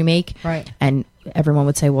tips did you make? Right. And everyone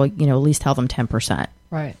would say, well, at least tell them 10%.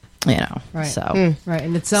 Right. Right. So, Right.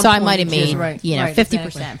 And at some so I point might have it is made right. 50%,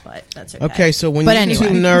 Exactly. but that's okay. Okay, so when But you anyway.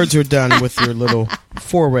 two nerds are done with your little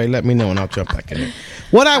foray, let me know and I'll jump back in.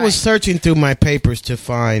 What I was searching through my papers to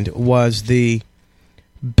find was the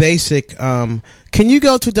basic. Can you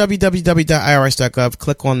go to www.irs.gov,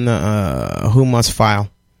 click on the who must file?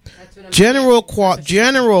 Generally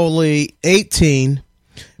 18,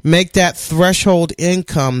 make that threshold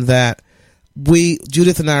income that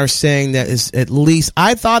Judith and I are saying that is at least,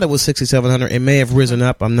 I thought it was $6,700. It may have risen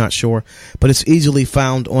up. I'm not sure, but it's easily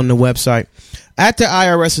found on the website. At the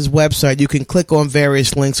IRS's website, you can click on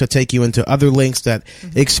various links that take you into other links that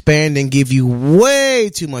expand and give you way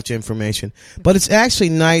too much information. But it's actually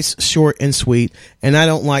nice, short, and sweet. And I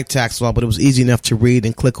don't like tax law, but it was easy enough to read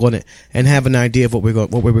and click on it and have an idea of what we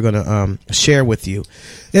were going to share with you.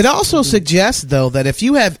 It also suggests, though, that if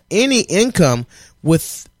you have any income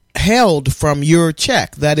withheld from your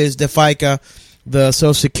check, that is the FICA, the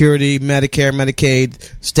Social Security, Medicare,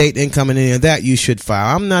 Medicaid, state income, and any of that, you should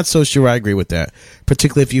file. I'm not so sure I agree with that,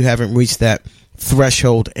 particularly if you haven't reached that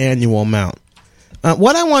threshold annual amount.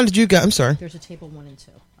 What I wanted you guys, I'm sorry. There's a table 1 and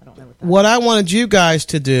 2. I don't know what that What I wanted you guys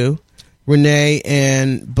to do, Renee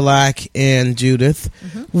and Black and Judith,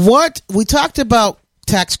 what we talked about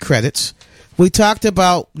tax credits. We talked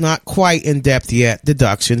about, not quite in depth yet,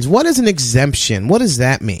 deductions. What is an exemption? What does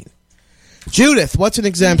that mean? Judith, what's an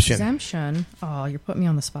exemption? Exemption? Oh, you're putting me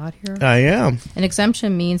on the spot here. I am. An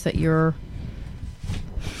exemption means that you're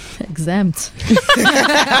exempt. You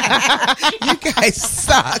guys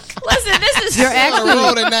suck. Listen, this is You're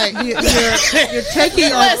actually tonight. you're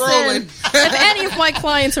taking our Listen, if any of my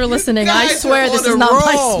clients are listening, I Guys swear are this on is a not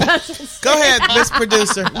roll. my special. Go ahead, Miss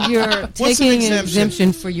Producer. You're What's an taking an exemption?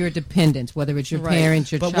 exemption for your dependents, whether it's your Right.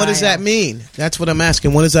 parents, your But child. what does that mean? That's what I'm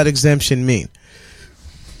asking. What does that exemption mean?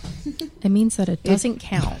 It means that it doesn't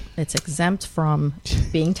count. It's exempt from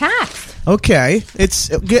being taxed. Okay.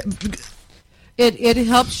 It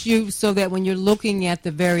helps you so that when you're looking at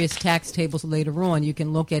the various tax tables later on, you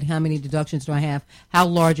can look at how many deductions do I have, how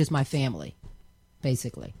large is my family,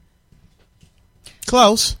 basically.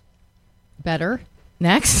 Close. Better.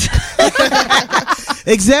 Next.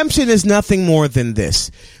 Exemption is nothing more than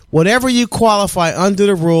this. Whatever you qualify under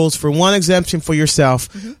the rules for one exemption for yourself,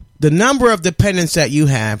 the number of dependents that you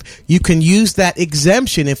have, you can use that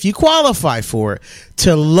exemption if you qualify for it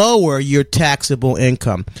to lower your taxable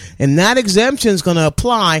income. And that exemption is going to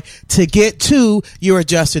apply to get to your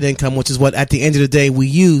adjusted income, which is what at the end of the day we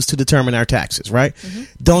use to determine our taxes, right?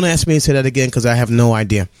 Don't ask me to say that again because I have no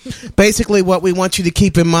idea. Basically, what we want you to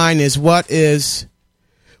keep in mind is what is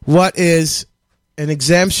an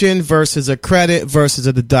exemption versus a credit versus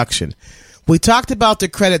a deduction. We talked about the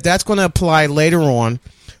credit. That's going to apply later on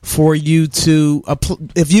for you to,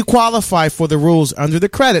 if you qualify for the rules under the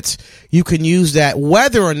credits, you can use that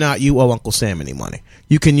whether or not you owe Uncle Sam any money.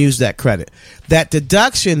 You can use that credit. That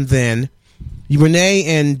deduction then, Renee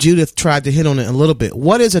and Judith tried to hit on it a little bit.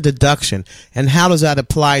 What is a deduction and how does that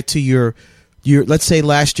apply to your let's say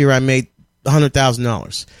last year I made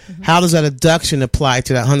 $100,000. How does that deduction apply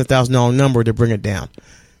to that $100,000 number to bring it down?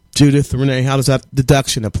 Judith, Renee, how does that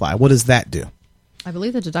deduction apply? What does that do? I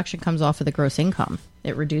believe the deduction comes off of the gross income.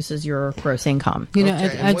 It reduces your gross income. You know,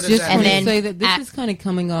 Okay, I what does just that want mean? to say that this is kind of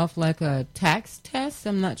coming off like a tax test.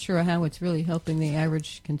 I'm not sure how it's really helping the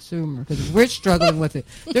average consumer because we're struggling with it.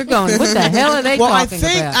 They're going, what the hell are they talking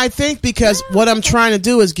about? I think because what I'm trying to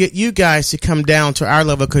do is get you guys to come down to our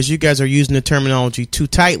level because you guys are using the terminology too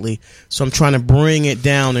tightly. So I'm trying to bring it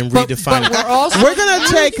down and redefine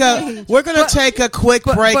it. We're gonna take a quick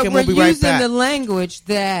break and we'll be right back. We're using the language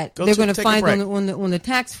that they're going to find on the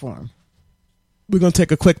tax form. We're going to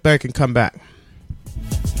take a quick break and come back.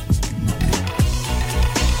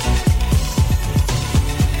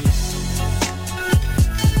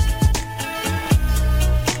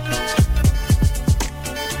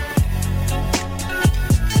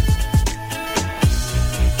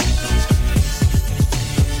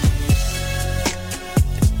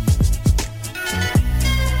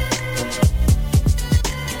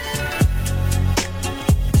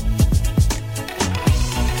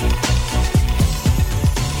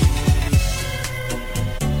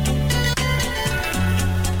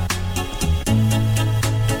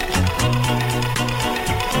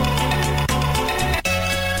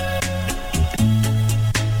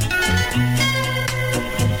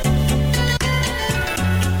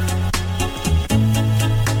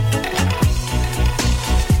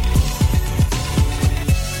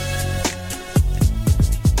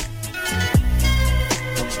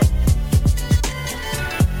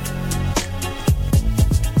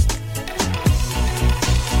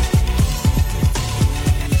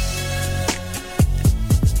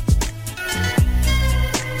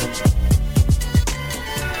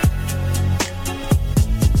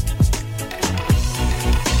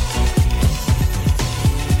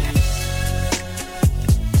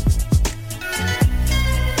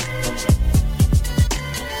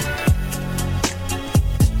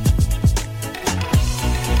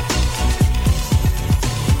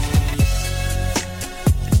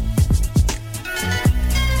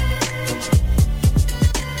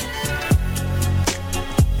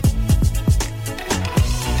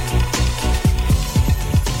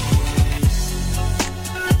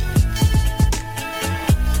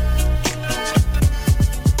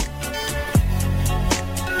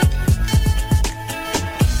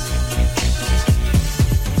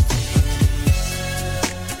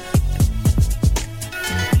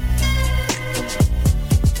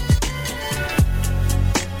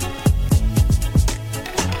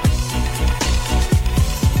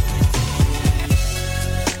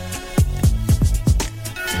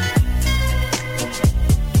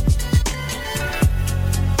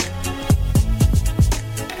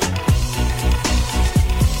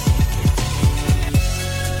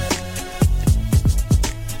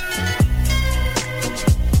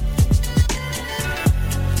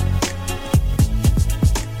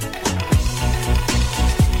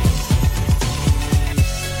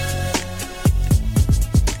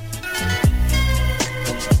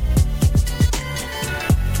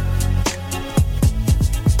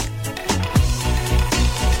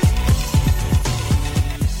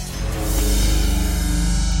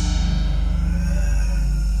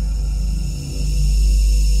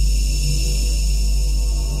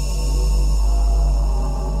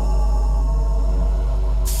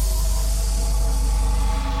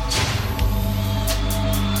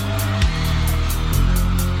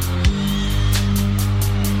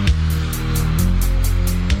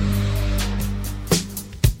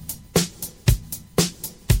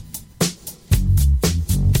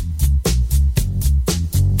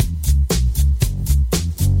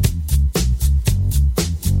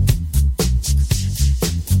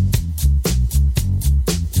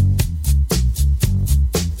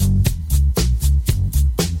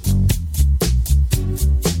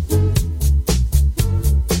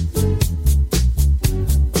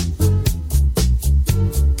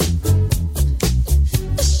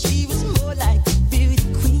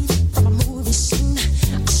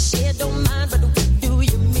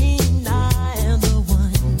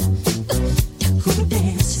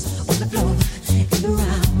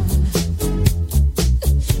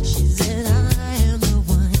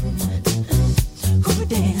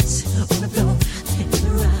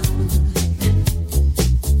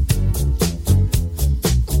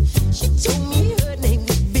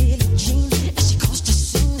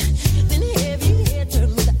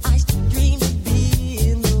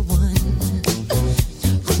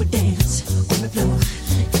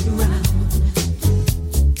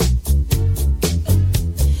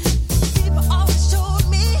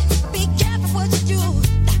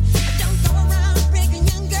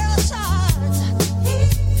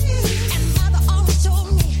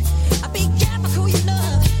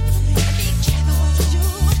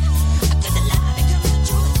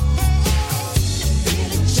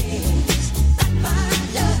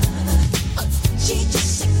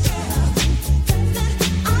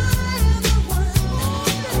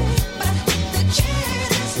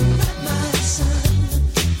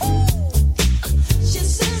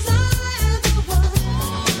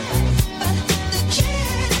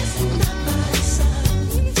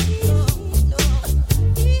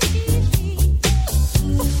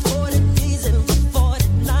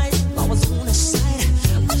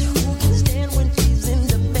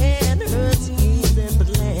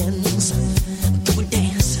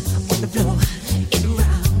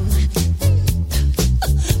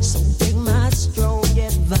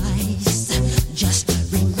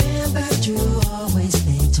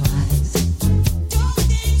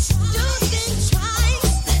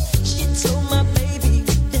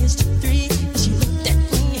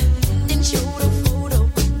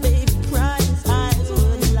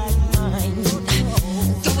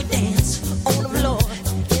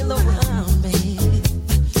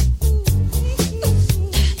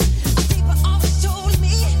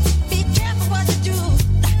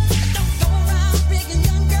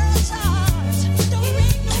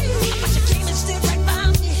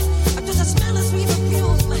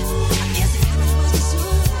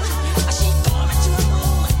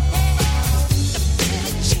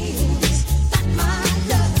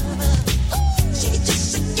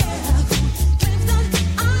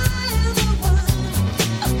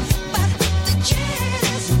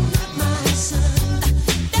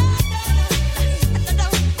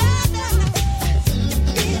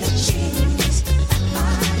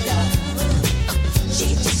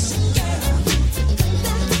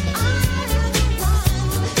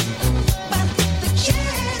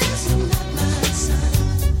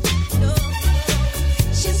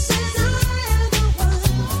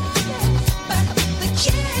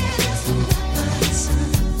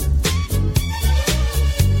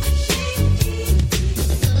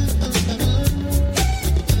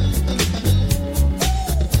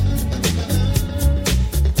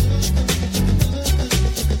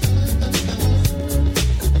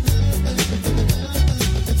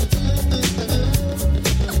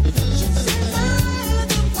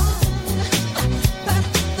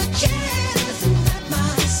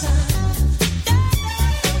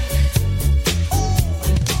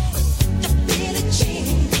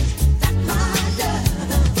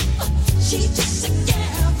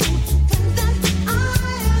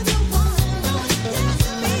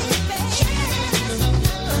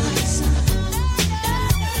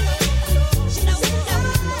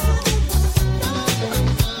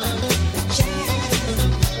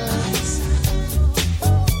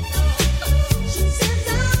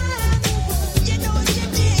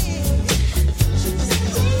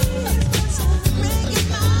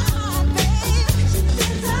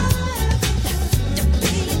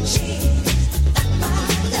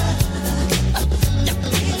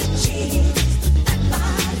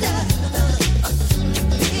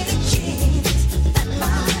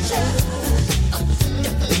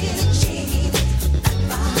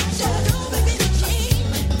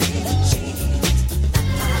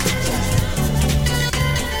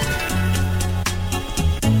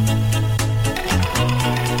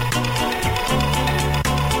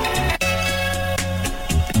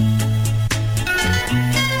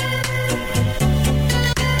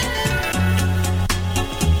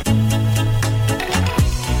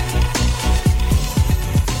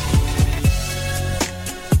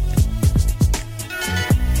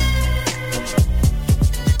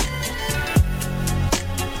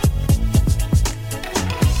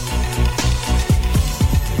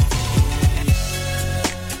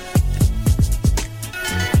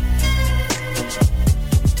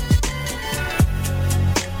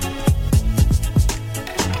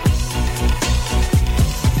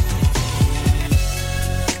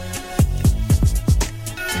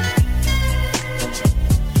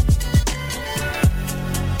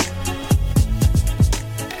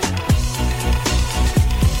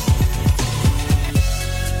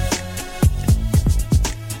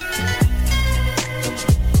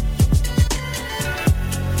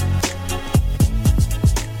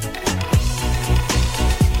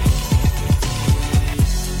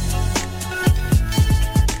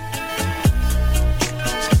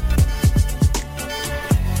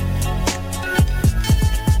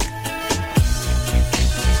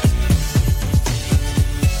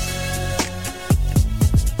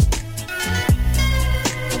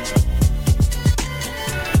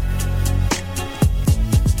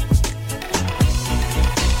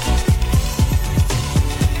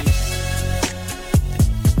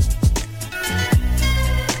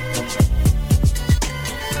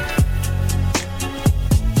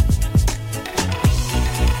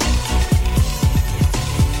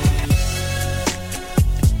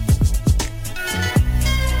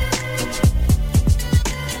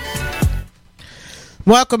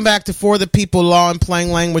 Welcome back to For the People Law in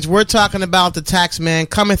Plain Language. We're talking about the tax man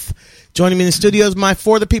cometh. Joining me in the studio is my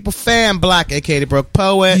For the People fan, Black, a.k.a. the Broke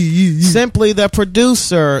Poet, Simply the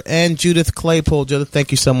producer, and Judith Claypool. Judith,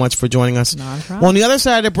 thank you so much for joining us. Not a problem. Well, on the other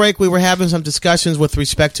side of the break, we were having some discussions with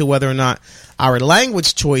respect to whether or not our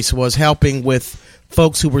language choice was helping with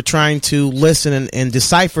folks who were trying to listen and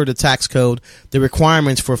decipher the tax code, the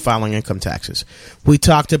requirements for filing income taxes. We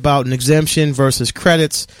talked about an exemption versus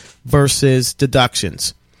credits versus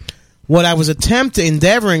deductions. What I was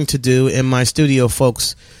endeavoring to do, and my studio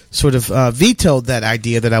folks sort of vetoed that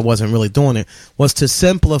idea that I wasn't really doing it, was to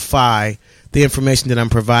simplify the information that I'm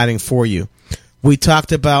providing for you. We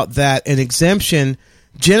talked about that an exemption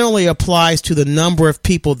generally applies to the number of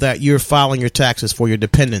people that you're filing your taxes for, your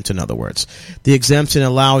dependents, in other words. The exemption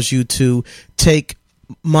allows you to take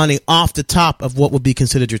money off the top of what would be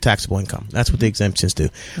considered your taxable income. That's what the exemptions do.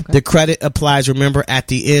 Okay. The credit applies, remember, at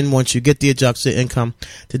the end once you get the adjusted income.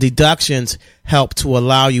 The deductions help to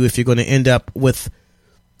allow you, if you're going to end up with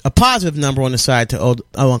a positive number on the side, to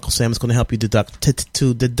Uncle Sam is going to help you deduct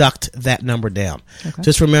that number down. Okay.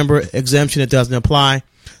 Just remember, exemption, it doesn't apply.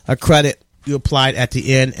 A credit, you applied at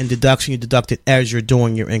the end, and deduction, you deduct it as you're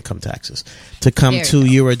doing your income taxes to come to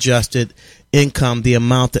your adjusted income. The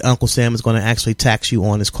amount that Uncle Sam is going to actually tax you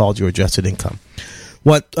on is called your adjusted income.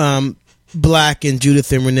 What Black and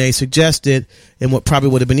Judith and Renee suggested, and what probably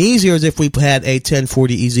would have been easier, is if we had a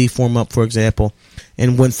 1040 EZ form up, for example,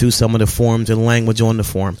 and went through some of the forms and language on the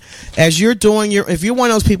form. As you're doing if you're one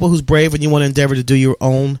of those people who's brave and you want to endeavor to do your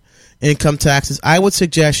own income taxes, I would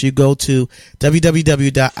suggest you go to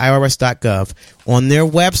www.irs.gov. On their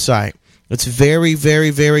website, it's very, very,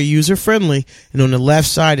 very user-friendly, and on the left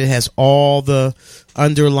side, it has all the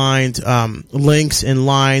underlined links and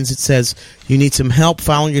lines. It says you need some help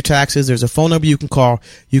filing your taxes. There's a phone number you can call.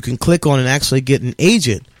 You can click on and actually get an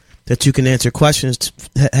agent that you can answer questions,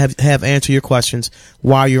 have answer your questions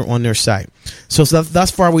while you're on their site. So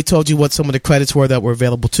thus far, we told you what some of the credits were that were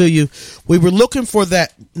available to you. We were looking for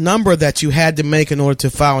that number that you had to make in order to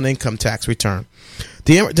file an income tax return.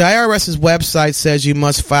 The IRS's website says you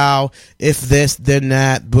must file if this, then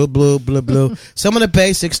that, blah, blah, blah, blah. Some of the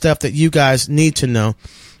basic stuff that you guys need to know.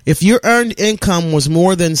 If your earned income was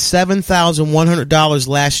more than $7,100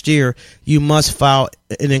 last year, you must file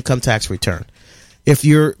an income tax return. If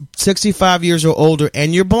you're 65 years or older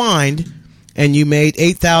and you're blind and you made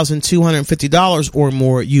 $8,250 or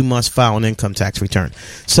more, you must file an income tax return.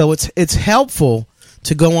 So it's helpful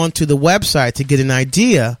to go onto the website to get an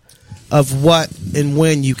idea of what and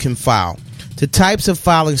when you can file. The types of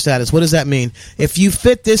filing status, what does that mean? If you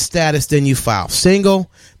fit this status, then you file.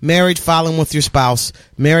 Single, married, filing with your spouse.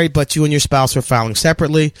 Married, but you and your spouse are filing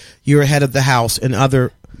separately. You're head of the house, and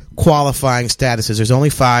other qualifying statuses. There's only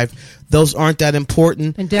 5. Those aren't that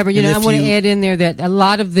important. And Deborah, I want to add in there that a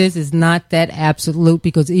lot of this is not that absolute,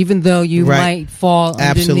 because even though you might fall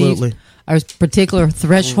underneath a particular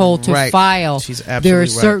threshold to file, there are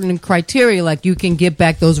certain criteria, like you can get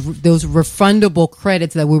back those refundable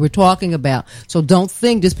credits that we were talking about. So don't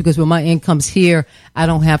think just because my income's here, I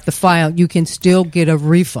don't have to file. You can still get a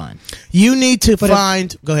refund. You need to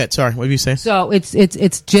find. Go ahead. Sorry, what were you saying? So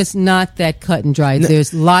it's just not that cut and dry.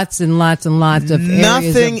 There's lots and lots and lots of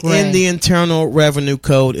nothing areas of gray. in the Internal Revenue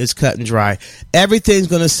Code is cut and dry. Everything's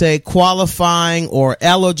going to say qualifying or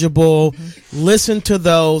eligible. Mm-hmm. Listen to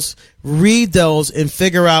those. Read those and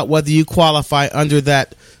figure out whether you qualify under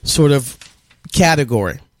that sort of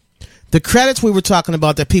category. The credits we were talking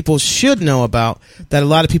about that people should know about, that a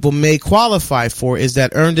lot of people may qualify for, is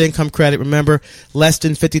that earned income credit. Remember, less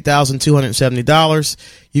than $50,270.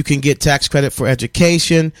 You can get tax credit for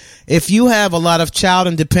education. If you have a lot of child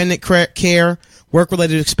and dependent care,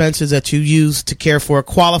 work-related expenses that you use to care for a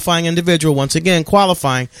qualifying individual, once again,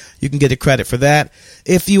 qualifying, you can get a credit for that.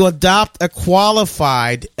 If you adopt a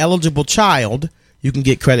qualified eligible child, you can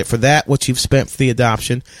get credit for that, what you've spent for the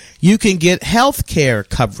adoption. You can get health care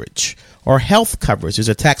coverage or health coverage. There's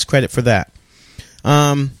a tax credit for that.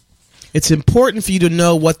 It's important for you to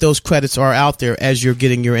know what those credits are out there as you're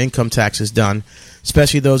getting your income taxes done,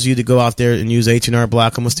 especially those of you that go out there and use H&R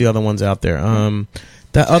Block. And what's the other ones out there?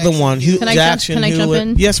 The other one, can I jump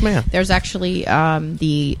in? Yes, ma'am. There's actually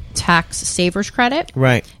the tax savers credit,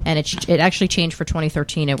 right? And it actually changed for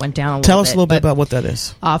 2013. It went down a little bit. Tell us a little bit about what that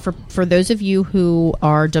is. For those of you who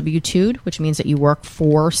are W-2'd, which means that you work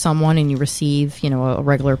for someone and you receive, a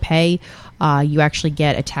regular pay, You actually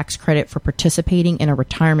get a tax credit for participating in a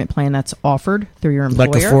retirement plan that's offered through your employer.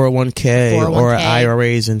 Like a 401k or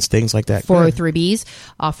IRAs and things like that. 403Bs.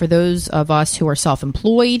 For those of us who are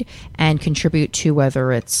self-employed and contribute to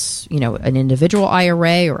whether it's, an individual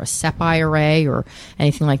IRA or a SEP IRA or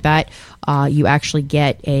anything like that, you actually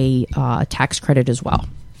get a tax credit as well.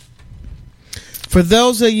 For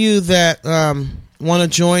those of you that want to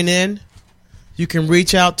join in, you can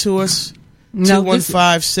reach out to us.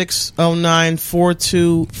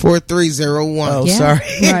 215-609-4301. Oh, yeah. sorry.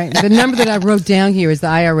 Right. The number that I wrote down here is the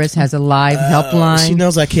IRS has a live helpline. She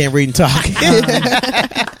knows I can't read and talk.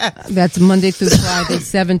 That's Monday through Friday,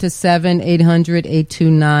 7 to 7,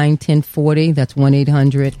 800-829-1040. That's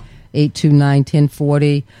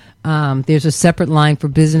 1-800-829-1040. There's a separate line for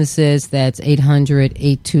businesses. That's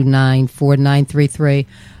 800-829-4933.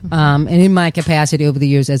 And in my capacity over the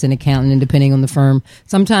years as an accountant and depending on the firm,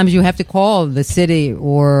 sometimes you have to call the city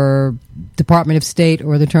or Department of State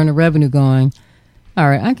or the Internal Revenue going, all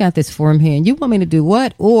right, I got this form here and you want me to do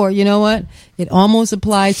what? Or, you know what? It almost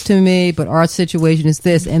applies to me, but our situation is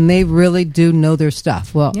this. And they really do know their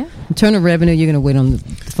stuff. Well, Internal Revenue, you're going to wait on the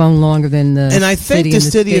phone longer than the And I think the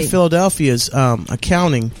city state. of Philadelphia's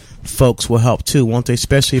accounting folks will help too, won't they?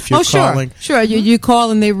 Especially if you're calling. Sure. You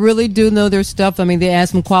call and they really do know their stuff. I mean, they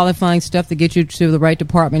ask them qualifying stuff to get you to the right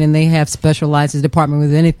department, and they have specialized department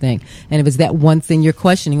with anything. And if it's that one thing you're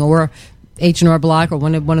questioning, or H&R Block or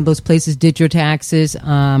one of those places did your taxes.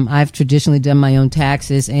 I've traditionally done my own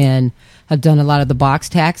taxes and have done a lot of the box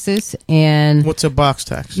taxes. And what's a box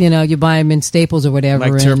tax? You buy them in Staples or whatever.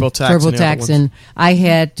 Like TurboTax. And I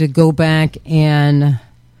had to go back and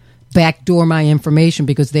backdoor my information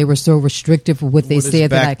because they were so restrictive with what they said.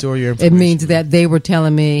 Backdoor your information? It means that they were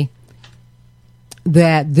telling me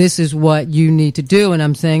that this is what you need to do, and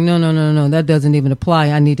I'm saying no, that doesn't even apply.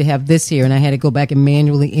 I need to have this here, and I had to go back and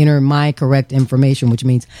manually enter my correct information, which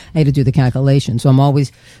means I had to do the calculation. So I'm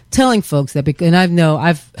always telling folks that, and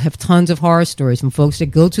I've have tons of horror stories from folks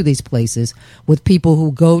that go to these places with people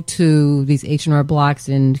who go to these H&R Blocks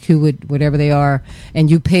and whatever they are,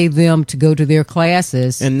 and you pay them to go to their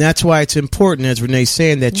classes. And that's why it's important, as Renee's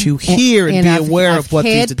saying, that you hear and be aware of what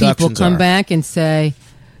these deductions are. I've had people come back and say,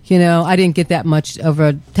 I didn't get that much of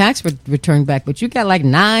a tax return back, but you got like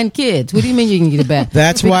 9 kids. What do you mean you can get it back?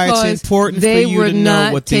 That's why it's important for you to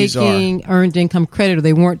know what these are. They were not taking earned income credit, or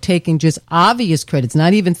they weren't taking just obvious credits,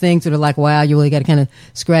 not even things that are like, wow, you really got to kind of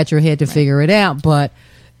scratch your head to figure it out. But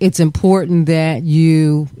it's important that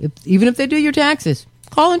even if they do your taxes,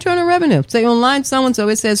 call Internal Revenue. Say online so-and-so,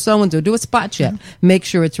 it says so-and-so. Do a spot check. Make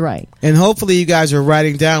sure it's right. And hopefully you guys are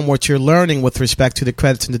writing down what you're learning with respect to the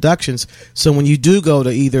credits and deductions. So when you do go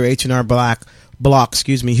to either H&R Block,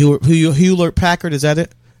 Hewlett Packard, is that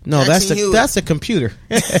it? No, that's the computer.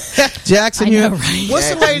 Jackson Hewlett. Right? What's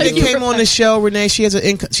the lady that came on the show, Renee? She has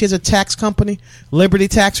a tax company, Liberty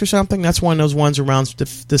Tax or something. That's one of those ones around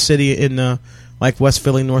the city in like West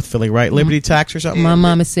Philly, North Philly, right? Liberty Tax or something? My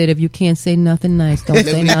mama said if you can't say nothing nice, don't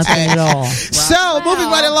say nothing at all. So, moving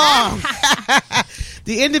right along.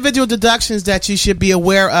 The individual deductions that you should be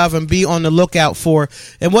aware of and be on the lookout for.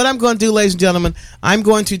 And what I'm going to do, ladies and gentlemen, I'm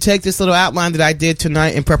going to take this little outline that I did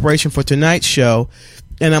tonight in preparation for tonight's show,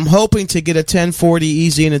 and I'm hoping to get a 1040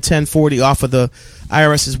 easy and a 1040 off of the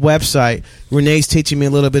IRS's website. Renee's teaching me a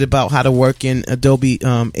little bit about how to work in Adobe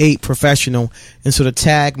 8 Professional and sort of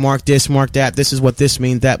tag, mark this, mark that. This is what this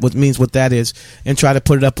means, that means what that is, and try to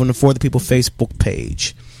put it up on the For the People Facebook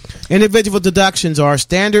page. Individual deductions are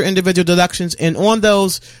standard individual deductions, and on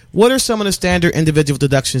those, what are some of the standard individual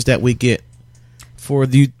deductions that we get for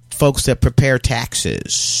the folks that prepare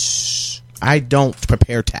taxes? I don't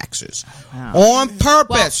prepare taxes on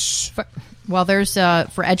purpose. Well, there's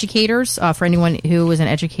for educators, for anyone who is an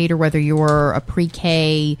educator, whether you're a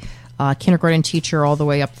pre-K, kindergarten teacher, all the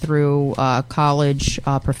way up through college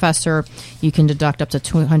professor, you can deduct up to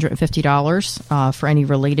 $250 for any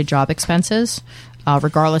related job expenses,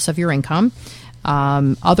 regardless of your income.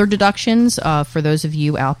 Other deductions for those of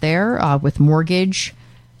you out there with mortgage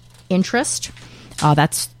interest,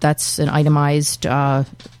 that's an itemized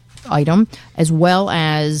item, as well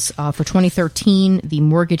as for 2013, the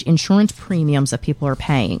mortgage insurance premiums that people are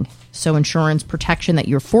paying. So insurance protection that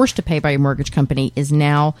you're forced to pay by your mortgage company is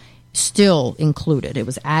now still included. It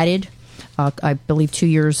was added, I believe, 2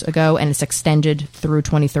 years ago, and it's extended through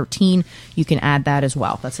 2013. You can add that as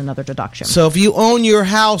well. That's another deduction. So if you own your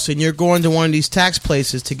house and you're going to one of these tax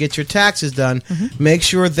places to get your taxes done, make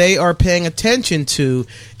sure they are paying attention to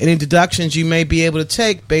any deductions you may be able to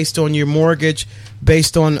take based on your mortgage,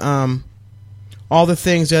 based on all the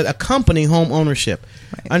things that accompany home ownership.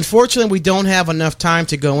 Right. Unfortunately, we don't have enough time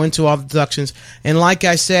to go into all the deductions. And like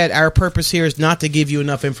I said, our purpose here is not to give you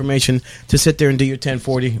enough information to sit there and do your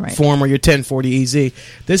 1040 Right. form or your 1040 EZ.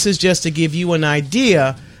 This is just to give you an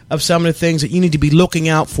idea of some of the things that you need to be looking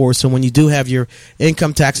out for, so when you do have your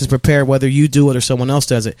income taxes prepared, whether you do it or someone else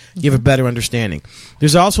does it, you have a better understanding.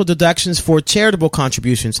 There's also deductions for charitable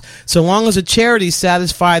contributions. So long as a charity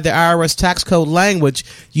satisfies the IRS tax code language,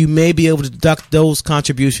 you may be able to deduct those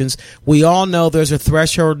contributions. We all know there's a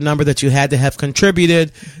threshold number that you had to have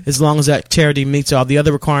contributed. As long as that charity meets all the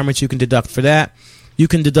other requirements, you can deduct for that. You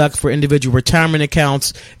can deduct for individual retirement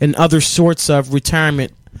accounts and other sorts of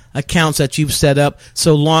retirement accounts that you've set up,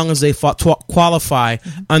 so long as they qualify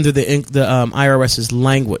under the IRS's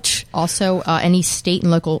language. Also, any state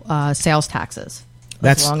and local sales taxes,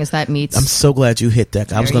 That's- as long as that meets. I'm so glad you hit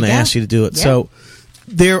that. I was There going to you go. ask you to do it. Yeah. So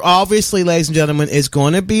there obviously, ladies and gentlemen, is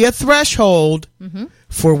going to be a threshold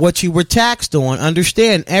for what you were taxed on.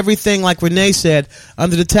 Understand, everything, like Renee said,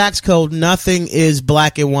 under the tax code, nothing is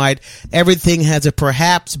black and white. Everything has a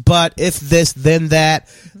perhaps, but, if this, then that.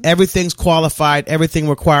 Everything's qualified. Everything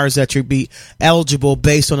requires that you be eligible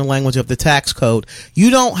based on the language of the tax code. You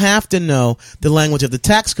don't have to know the language of the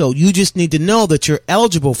tax code. You just need to know that you're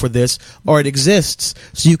eligible for this, or it exists,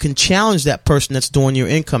 so you can challenge that person that's doing your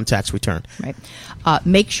income tax return. Right.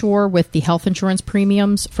 Make sure with the health insurance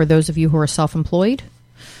premiums, for those of you who are self-employed,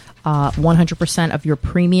 100% of your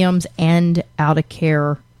premiums and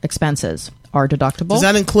out-of-care expenses are deductible. Does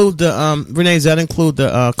that include the Renee? Does that include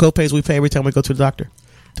the co-pays we pay every time we go to the doctor?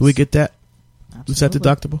 Do we get that? Is that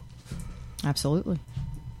deductible? Absolutely.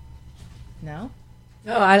 No?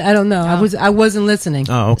 Oh, I don't know. I wasn't listening.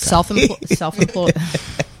 Oh, okay. Self-employed.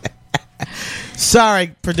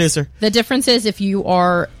 Sorry, producer. The difference is if you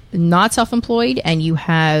are not self-employed and you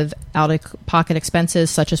have out-of-pocket expenses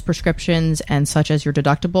such as prescriptions and such as your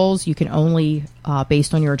deductibles, you can only,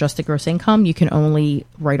 based on your adjusted gross income, you can only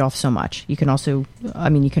write off so much. You can also,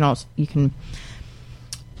 you can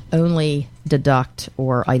only deduct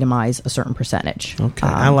or itemize a certain percentage. Okay,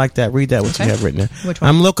 I like that. Read that, what you have written there. Which one?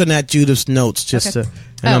 I'm looking at Judith's notes just Okay.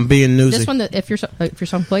 I'm being newsy. This one, if you're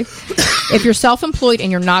self-employed, if you're self-employed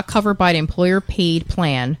and you're not covered by an employer-paid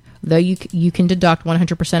plan, though you can deduct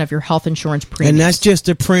 100% of your health insurance premium. And that's just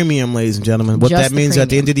the premium, ladies and gentlemen. What Just that the means at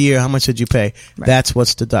the premium. end of the year, how much did you pay? Right. That's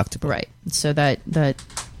what's deductible. Right. So that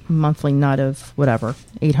monthly nut of whatever,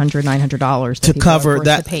 $800, $900 To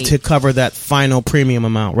cover that final premium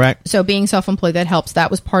amount, right? So being self-employed, that helps.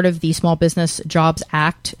 That was part of the Small Business Jobs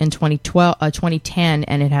Act in 2010,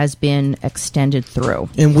 and it has been extended through.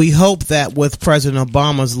 And we hope that with President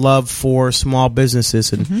Obama's love for small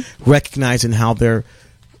businesses and recognizing how they're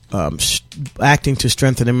acting to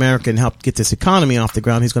strengthen America and help get this economy off the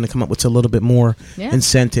ground, he's going to come up with a little bit more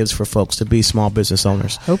incentives for folks to be small business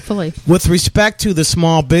owners. Hopefully. With respect to the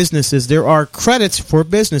small businesses, there are credits for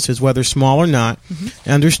businesses, whether small or not.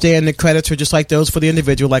 Understand the credits are just like those for the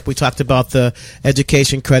individual, like we talked about the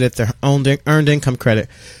education credit, the earned income credit.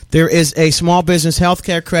 There is a small business health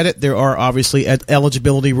care credit. There are obviously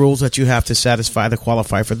eligibility rules that you have to satisfy to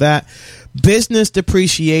qualify for that. Business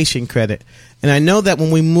depreciation credit. And I know that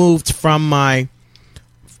when we moved from my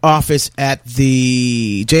office at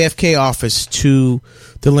the JFK office to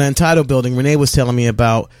the land title building, Renee was telling me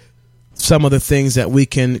about some of the things that we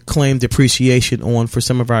can claim depreciation on for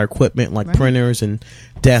some of our equipment, like printers and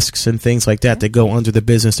desks and things like that go under the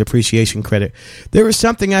business depreciation credit. There was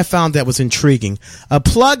something I found that was intriguing. A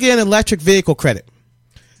plug-in electric vehicle credit.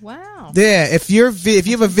 Wow. Yeah, if you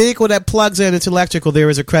have a vehicle that plugs in, it's electrical, there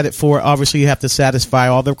is a credit for it. Obviously, you have to satisfy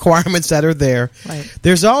all the requirements that are there. Right.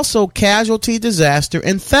 There's also casualty, disaster,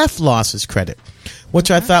 and theft losses credit, which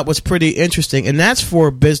I thought was pretty interesting, and that's for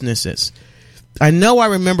businesses. I know I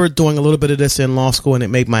remember doing a little bit of this in law school, and it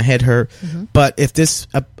made my head hurt. But if this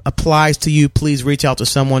applies to you, please reach out to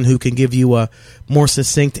someone who can give you a more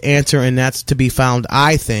succinct answer, and that's to be found,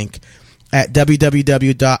 I think, at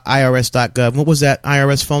www.irs.gov. What was that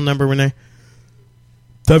IRS phone number, Renee?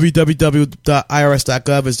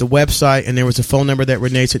 www.irs.gov is the website, and there was a phone number that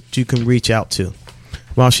Renee said you can reach out to.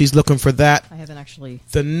 While she's looking for that, I haven't actually.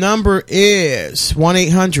 the number is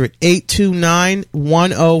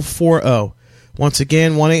 1-800-829-1040. Once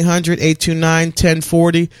again,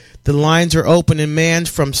 1-800-829-1040. The lines are open and manned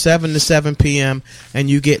from 7 to 7 p.m., and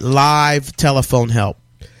you get live telephone help.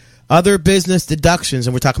 Other business deductions,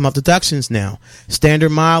 and we're talking about deductions now.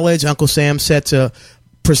 Standard mileage, Uncle Sam sets a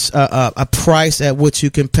price at which you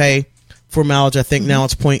can pay for mileage. I think now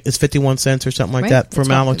it's 51 cents or something like that for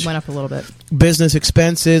mileage. It went up a little bit. Business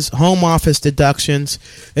expenses, home office deductions.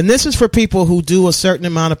 And this is for people who do a certain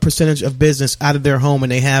amount of percentage of business out of their home,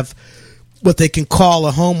 and they have what they can call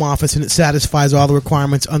a home office, and it satisfies all the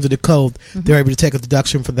requirements under the code. They're able to take a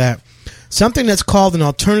deduction for that. Something that's called an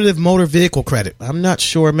alternative motor vehicle credit. I'm not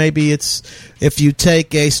sure. Maybe it's if you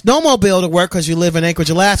take a snowmobile to work because you live in Anchorage,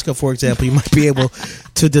 Alaska, for example, you might be able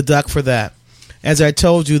to deduct for that. As I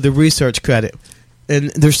told you, the research credit. And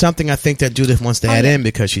there's something I think that Judith wants to add in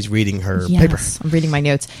because she's reading her paper. I'm reading my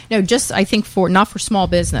notes. No, just I think not for small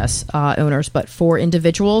business owners, but for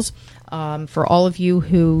individuals, for all of you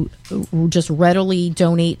who just readily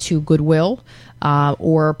donate to Goodwill,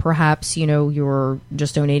 or perhaps, you're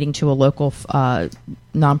just donating to a local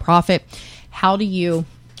nonprofit. How do you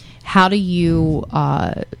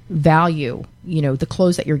value the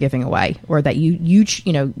clothes that you're giving away, or that you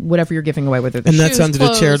whatever you're giving away, whether the and that's shoes, under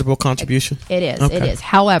clothes, the charitable contribution. It is. Okay. It is.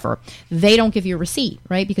 However, they don't give you a receipt,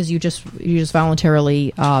 right? Because you just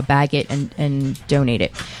voluntarily bag it and donate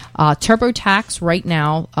it. TurboTax right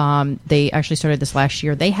now, they actually started this last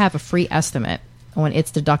year. They have a free estimate on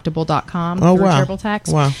itsdeductible.com through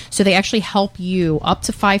TurboTax. Wow. So they actually help you up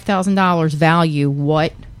to $5,000 value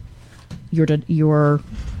what your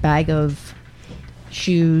bag of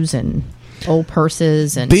shoes and old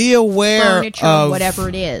purses and be aware furniture, of whatever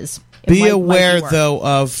it is. Be aware, though,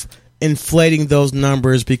 of inflating those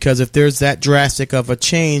numbers, because if there's that drastic of a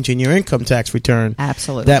change in your income tax return,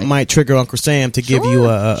 absolutely, that might trigger Uncle Sam to give you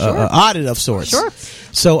a audit of sorts. Sure.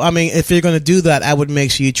 So, I mean, if you're going to do that, I would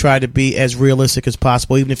make sure you try to be as realistic as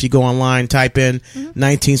possible. Even if you go online, type in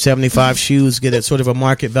 1975 shoes, get a sort of a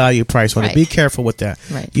market value price on it. Be careful with that.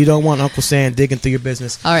 Right. You don't want Uncle Sam digging through your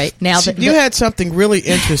business. All right. Now, you had something really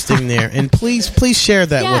interesting there, and please share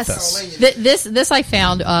that with us. This I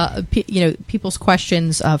found, people's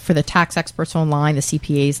questions for the tax experts online, the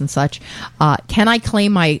CPAs and such. Can I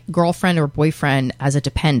claim my girlfriend or boyfriend as a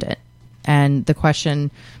dependent? And the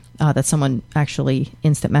question that someone actually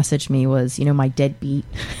instant messaged me was, my deadbeat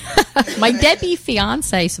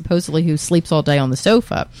fiance, supposedly, who sleeps all day on the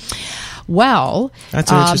sofa. Well,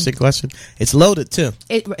 that's an interesting question. It's loaded too.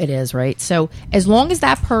 It is, right? So as long as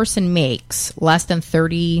that person makes less than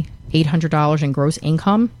 $3,800 in gross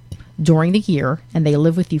income during the year, and they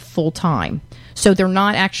live with you full time, so they're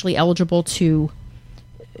not actually eligible to.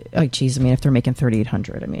 Oh, geez, I mean, if they're making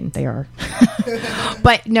 $3,800, I mean, they are.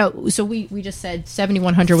 But no, so we just said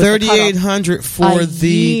 $7,100 was $3,800 for the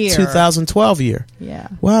year. 2012 year. Yeah.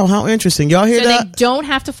 Wow, how interesting! Y'all hear that? So they don't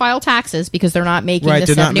have to file taxes because they're not making right,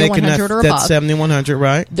 the they're not making $7,100 or above. That's $7,100,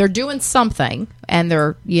 right? They're doing something, and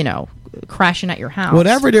they're crashing at your house.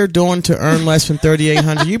 Whatever they're doing to earn less than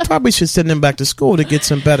 $3,800, you probably should send them back to school to get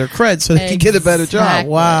some better cred so they can get a better job.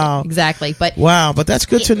 Wow. Exactly. But that's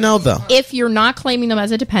good to know, though. If you're not claiming them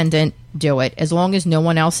as a dependent, do it, as long as no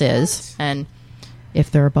one else is. And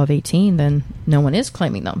if they're above 18, then no one is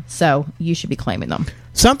claiming them. So you should be claiming them.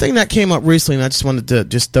 Something that came up recently, and I just wanted to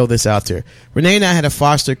just throw this out there. Renee and I had a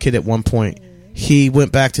foster kid at one point. He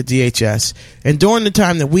went back to DHS. And during the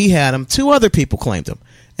time that we had him, 2 other people claimed him.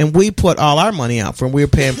 And we put all our money out for him. We were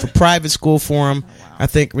paying for private school for him. I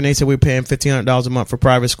think Renee said we were paying $1,500 a month for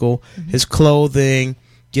private school. His clothing,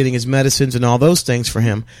 getting his medicines and all those things for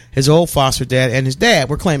him. His old foster dad and his dad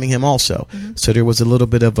were claiming him also. So there was a little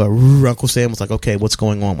bit of a Uncle Sam was like, okay, what's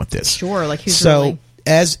going on with this? Sure, like who's so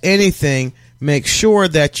as anything, make sure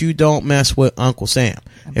that you don't mess with Uncle Sam.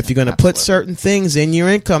 If you're going to put certain things in your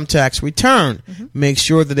income tax return, make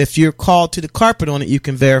sure that if you're called to the carpet on it, you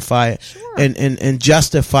can verify it and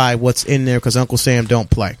justify what's in there, because Uncle Sam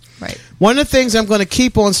don't play. Right. One of the things I'm going to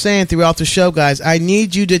keep on saying throughout the show, guys, I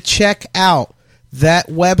need you to check out that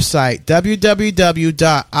website, www.irs.gov,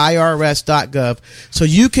 so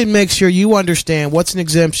you can make sure you understand what's an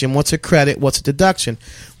exemption, what's a credit, what's a deduction,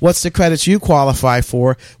 what's the credits you qualify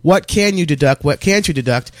for, what can you deduct, what can't you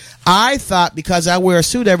deduct. I thought because I wear a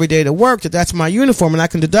suit every day to work that that's my uniform and I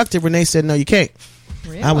can deduct it. Renee said, no, you can't.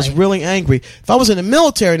 Really? I was really angry. If I was in the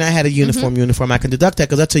military and I had a uniform, I can deduct that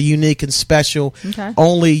because that's a unique and special,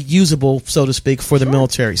 only usable, so to speak, for the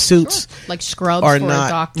military. Suits like scrubs are for not, a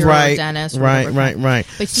doctor or a dentist. Right.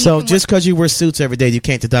 So just because you wear suits every day, you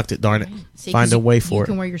can't deduct it, darn it. See, Find a way for it.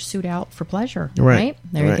 You can wear your suit out for pleasure, right?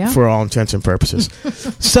 There you go. For all intents and purposes.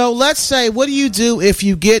 So let's say, what do you do if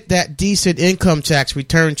you get that decent income tax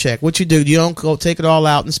return check? What you do? You don't go take it all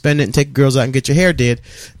out and spend it and take girls out and get your hair did.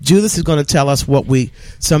 Judith is going to tell us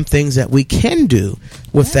some things that we can do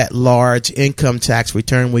with that large income tax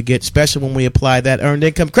return we get, especially when we apply that earned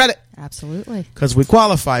income credit. Absolutely, because we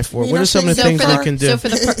qualify for it. What are some of the things we can do? So for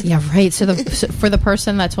for the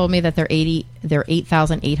person that told me that their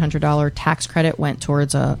 $8,800 tax credit went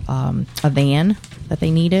towards a van that they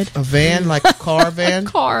needed. A van, like a car van.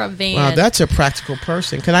 A van. Wow, that's a practical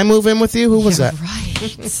person. Can I move in with you? Who was that?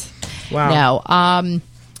 Right. Wow. No.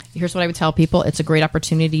 Here's what I would tell people. It's a great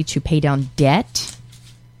opportunity to pay down debt.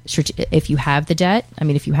 If you have the debt,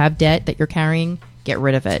 if you have debt that you're carrying, get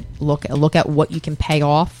rid of it. Look at what you can pay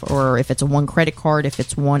off, or if it's a one credit card, if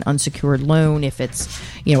it's one unsecured loan, if it's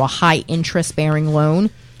a high interest bearing loan,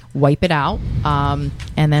 wipe it out, and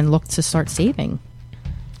then look to start saving.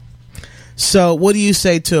 So what do you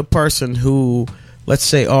say to a person who, let's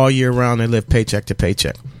say all year round, they live paycheck to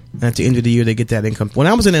paycheck? At the end of the year, they get that income. When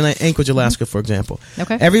I was in Anchorage, Alaska, for example,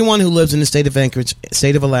 everyone who lives in the state of Anchorage,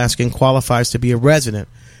 state of Alaska, and qualifies to be a resident,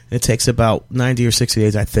 it takes about 90 or 60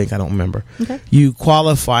 days, I think. I don't remember. Okay. You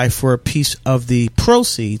qualify for a piece of the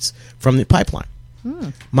proceeds from the pipeline.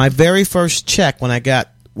 My very first check when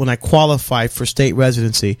I qualified for state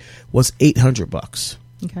residency was $800.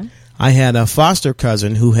 Okay. I had a foster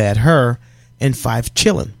cousin who had her and 5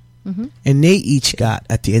 children. And they each got,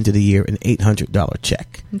 at the end of the year, an $800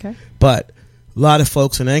 check. Okay. But a lot of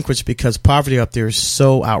folks in Anchorage, because poverty up there is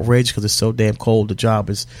so outrageous because it's so damn cold, the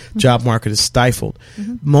job market is stifled.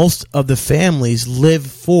 Most of the families live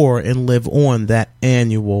for and live on that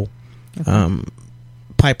annual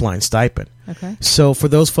pipeline stipend. Okay. So for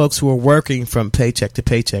those folks who are working from paycheck to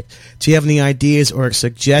paycheck, do you have any ideas or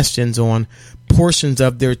suggestions on portions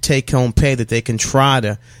of their take-home pay that they can try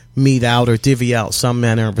to meet out or divvy out some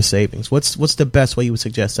manner of a savings? What's the best way you would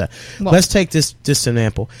suggest that? Well, let's take this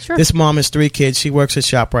example. Sure. This mom has 3 kids. She works at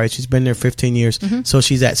ShopRite. She's been there 15 years, so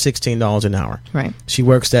she's at $16 an hour. Right. She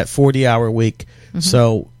works that 40-hour week,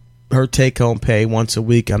 so her take-home pay once a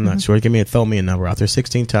week, I'm not sure. Throw me a number out there.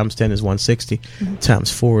 16 times 10 is 160.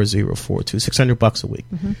 Times 4 is 042. $600 a week.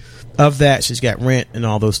 Of that, she's got rent and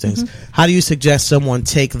all those things. How do you suggest someone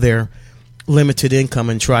take their limited income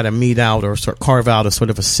and try to meet out or carve out a sort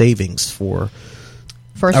of a savings for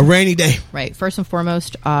a rainy day? Right. First and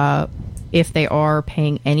foremost, if they are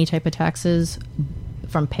paying any type of taxes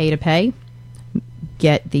from pay to pay,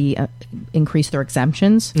 get the increase their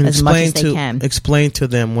exemptions as much as they can. Explain to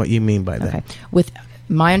them what you mean by that. Okay. With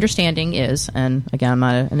my understanding is, and again, I'm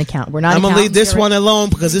not an accountant. We're not. I'm gonna leave this one alone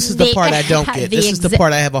because this is the part I don't get. This is the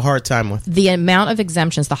part I have a hard time with. The amount of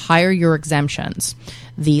exemptions, the higher your exemptions,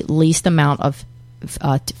 the least amount of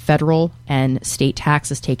federal and state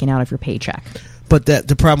taxes taken out of your paycheck. But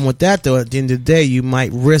the problem with that, though, at the end of the day, you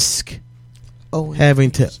might risk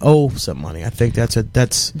having to owe some money. I think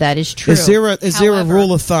that is true. Is there a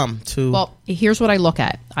rule of thumb to? Well, here's what I look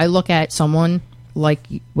at. I look at someone like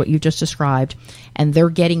what you just described, and they're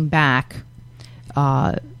getting back,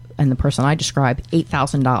 and the person I described,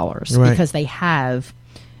 $8,000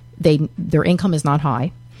 because their income is not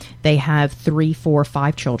high. They have 3, 4,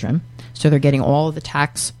 5 children, so they're getting all of the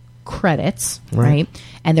tax credits, right?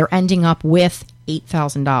 And they're ending up with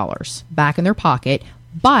 $8,000 back in their pocket,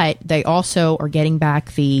 but they also are getting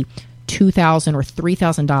back the $2,000 or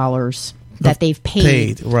 $3,000 that they've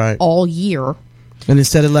paid all year. And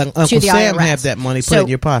instead of letting Uncle Sam have that money, put it in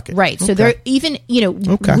your pocket. Right. So they're even,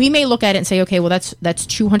 we may look at it and say, okay, well, that's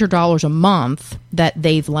 $200 a month that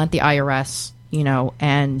they've lent the IRS,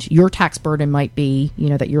 and your tax burden might be,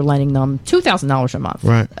 that you're lending them $2,000 a month.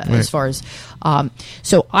 Right. As far as,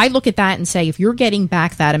 so I look at that and say, if you're getting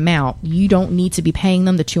back that amount, you don't need to be paying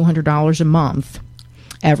them the $200 a month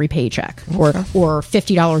every paycheck or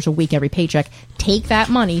 $50 a week every paycheck. Take that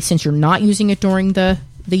money, since you're not using it during the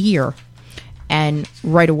year, and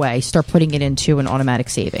right away start putting it into an automatic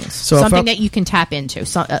savings. So something that you can tap into,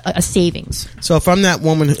 a savings. So if I'm that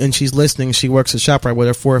woman and she's listening, she works at ShopRite with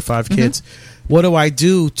her 4 or 5 kids, what do I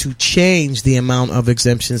do to change the amount of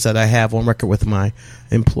exemptions that I have on record with my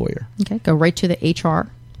employer? Okay, go right to the HR,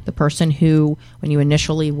 the person who, when you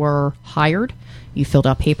initially were hired, you filled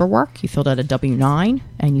out paperwork, you filled out a W-9,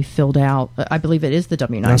 and you filled out, I believe it is the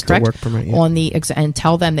W-9, that's correct? The work permit, yeah. And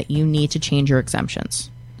tell them that you need to change your exemptions.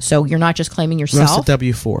 So you're not just claiming yourself. That's the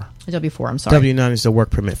W-4. The W-4, I'm sorry. W-9 is the work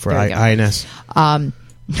permit for INS. I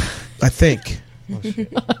think.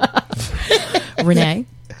 Renee?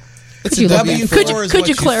 It's a W-4 could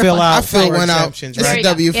you clarify? I fill one out. Right? It's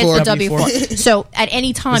W-4. It's a W-4. So at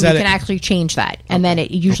any time you can actually change that, and then it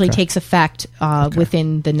usually takes effect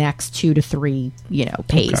within the next 2 to 3,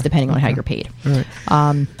 pays, depending on how you're paid.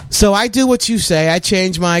 Right. So I do what you say. I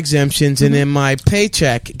change my exemptions, and then my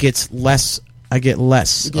paycheck gets less. I get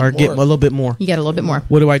less, or get a little bit more. You get a little bit more.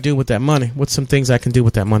 What do I do with that money? What's some things I can do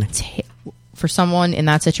with that money? For someone in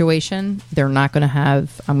that situation, they're not going to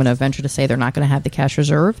have, I'm going to venture to say, they're not going to have the cash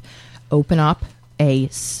reserve. Open up an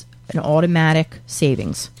automatic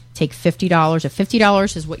savings. Take $50. If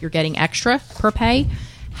 $50 is what you're getting extra per pay,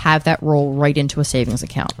 have that roll right into a savings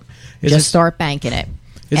account. Just start banking it.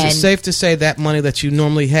 Is it safe to say that money that you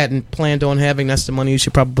normally hadn't planned on having, that's the money you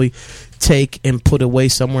should probably take and put away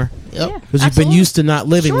somewhere? Yeah, Because you've been used to not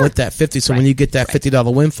living Sure. with that 50. So when Right. you get that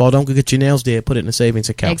 $50 windfall, don't go get your nails did. Put it in a savings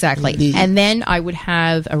account. Exactly. Indeed. And then I would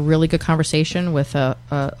have a really good conversation with a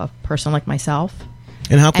person like myself.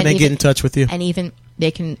 And how can And they get even- in touch with you? And even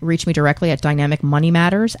they can reach me directly at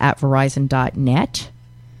dynamicmoneymatters@verizon.net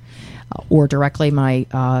or directly my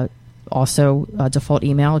default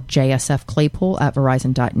email,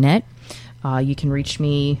 jsfclaypool@verizon.net. You can reach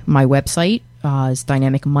me. My website is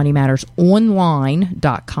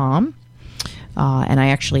dynamicmoneymattersonline.com. And I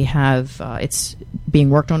actually have, it's being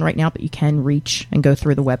worked on right now, but you can reach and go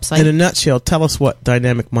through the website. In a nutshell, tell us what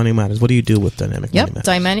Dynamic Money Matters. What do you do with Dynamic Money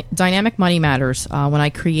Matters? Dynamic Money Matters. When I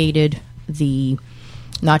created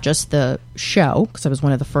not just the show, because I was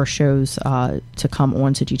one of the first shows to come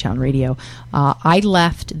on to G-Town Radio, I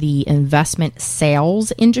left the investment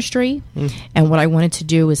sales industry, and what I wanted to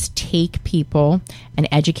do is take people and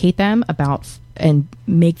educate them about and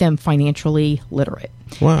make them financially literate.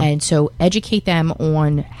 Wow. And so educate them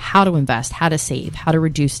on how to invest, how to save, how to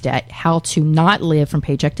reduce debt, how to not live from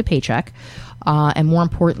paycheck to paycheck. And more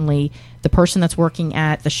importantly, the person that's working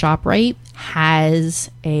at the ShopRite has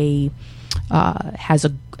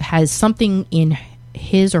something in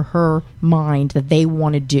his or her mind that they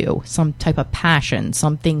want to do, some type of passion,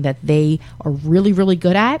 something that they are really, really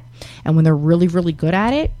good at. And when they're really, really good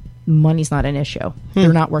at it, money's not an issue.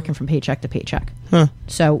 They're not working from paycheck to paycheck.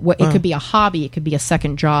 So it could be a hobby, it could be a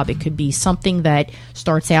second job, it could be something that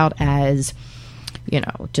starts out as,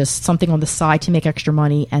 just something on the side to make extra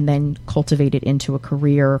money, and then cultivate it into a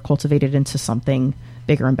career, cultivate it into something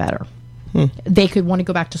bigger and better. They could want to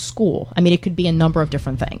go back to school. I mean, it could be a number of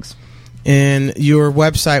different things. And your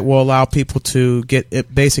website will allow people to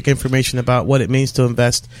get basic information about what it means to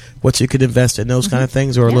invest, what you could invest in, those kind of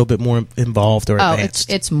things, or a little bit more involved or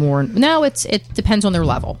advanced? It's more. No, it depends on their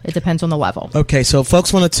level. It depends on the level. Okay, so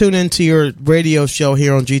folks want to tune into your radio show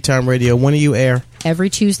here on G-Town Radio. When do you air?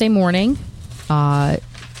 Every Tuesday morning,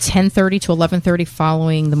 10:30 to 11:30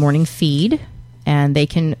 following the morning feed. And they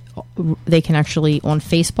can actually, on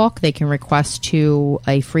Facebook, they can request to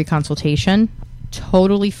a free consultation.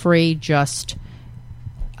 Totally free, just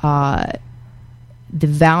the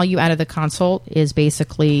value out of the consult is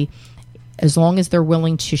basically, as long as they're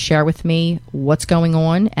willing to share with me what's going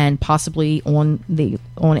on and possibly on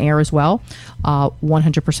air as well,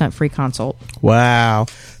 100% free consult. Wow.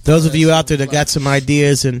 Those of you out there that got some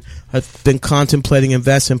ideas and have been contemplating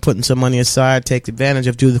investing, putting some money aside, take advantage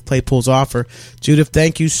of Judith Claypool's offer. Judith,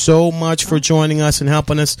 thank you so much for joining us and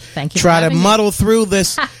helping us try to muddle through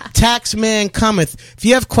this Tax Man Cometh. If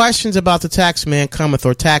you have questions about the Tax Man Cometh,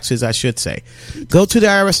 or taxes, I should say, go to the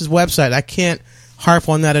IRS's website. I can't harp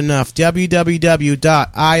on that enough. www.irs.gov.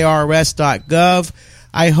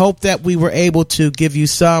 I hope that we were able to give you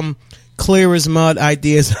some clear as mud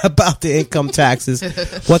ideas about the income taxes,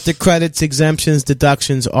 what the credits, exemptions,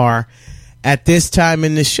 deductions are. At this time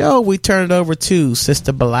in the show, we turn it over to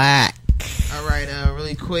Sister Black. All right,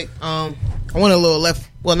 really quick. I went a little left.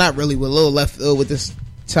 Well, not really, but a little left field with this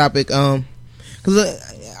topic. Because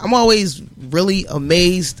I'm always really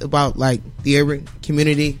amazed about like the urban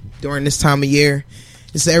community during this time of year.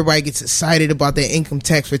 It's everybody gets excited about their income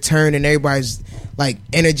tax return, and everybody's like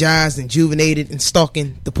energized and rejuvenated and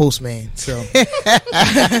stalking the postman. So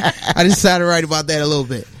I decided to write about that a little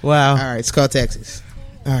bit. Wow. All right, it's called taxes.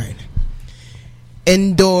 All right.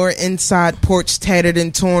 Indoor, inside porch, tattered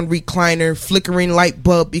and torn recliner, flickering light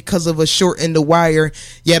bulb because of a short in the wire.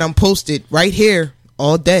 Yet I'm posted right here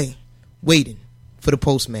all day, waiting for the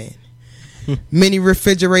postman. Mini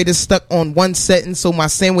refrigerators stuck on one setting, so my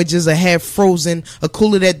sandwiches are half frozen. A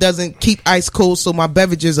cooler that doesn't keep ice cold, so my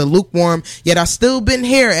beverages are lukewarm. Yet I still been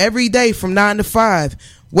here every day from 9 to 5,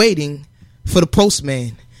 waiting for the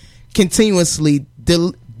postman, continuously,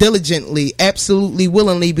 diligently, absolutely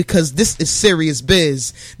willingly, because this is serious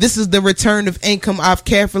biz. This is the return of income. I've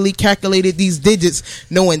carefully calculated these digits,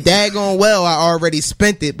 knowing daggone well I already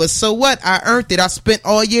spent it. But so what? I earned it. I spent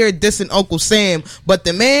all year dissing Uncle Sam, but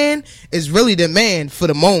the man is really the man for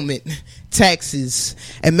the moment. Taxes.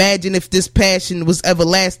 Imagine if this passion was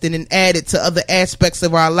everlasting and added to other aspects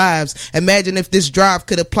of our lives. Imagine if this drive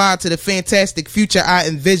could apply to the fantastic future I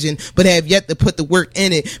envision, but have yet to put the work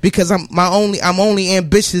in it, because I'm only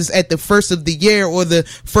ambitious at the first of the year, or the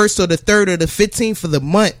first or the third or the 15th of the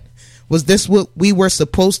month. Was this what we were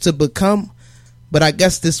supposed to become? But I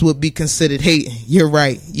guess this would be considered hating. You're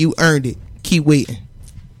right. You earned it. Keep waiting.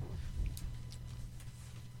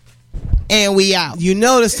 And we out. You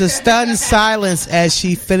notice the stunned silence as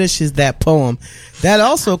she finishes that poem. That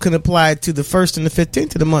also can apply to the 1st and the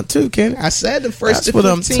 15th of the month too, Ken. I said the 1st That's to what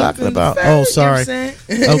 15th I'm talking and about. 3rd, Oh, sorry. You know what I'm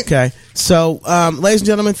saying? Okay. So, ladies and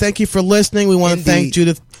gentlemen, thank you for listening. We want to thank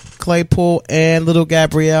Judith Claypool and little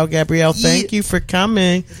Gabrielle. Gabrielle, thank you for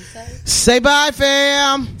coming. Say bye,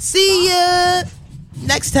 fam. See ya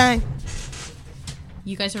next time.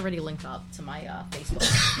 You guys already linked up to my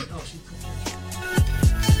Facebook.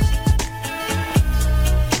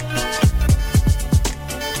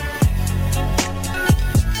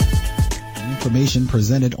 Information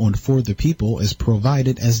presented on For the People is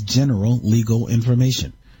provided as general legal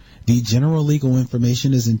information. The general legal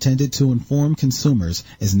information is intended to inform consumers,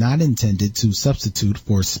 is not intended to substitute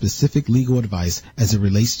for specific legal advice as it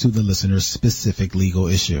relates to the listener's specific legal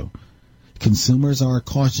issue. Consumers are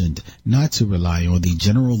cautioned not to rely on the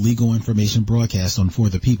general legal information broadcast on For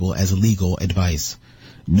the People as legal advice.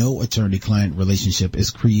 No attorney-client relationship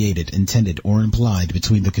is created, intended, or implied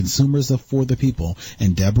between the consumers of For the People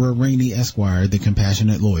and Deborah Rainey, Esquire, the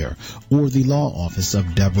compassionate lawyer, or the law office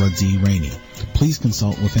of Deborah D. Rainey. Please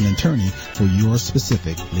consult with an attorney for your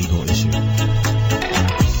specific legal issue.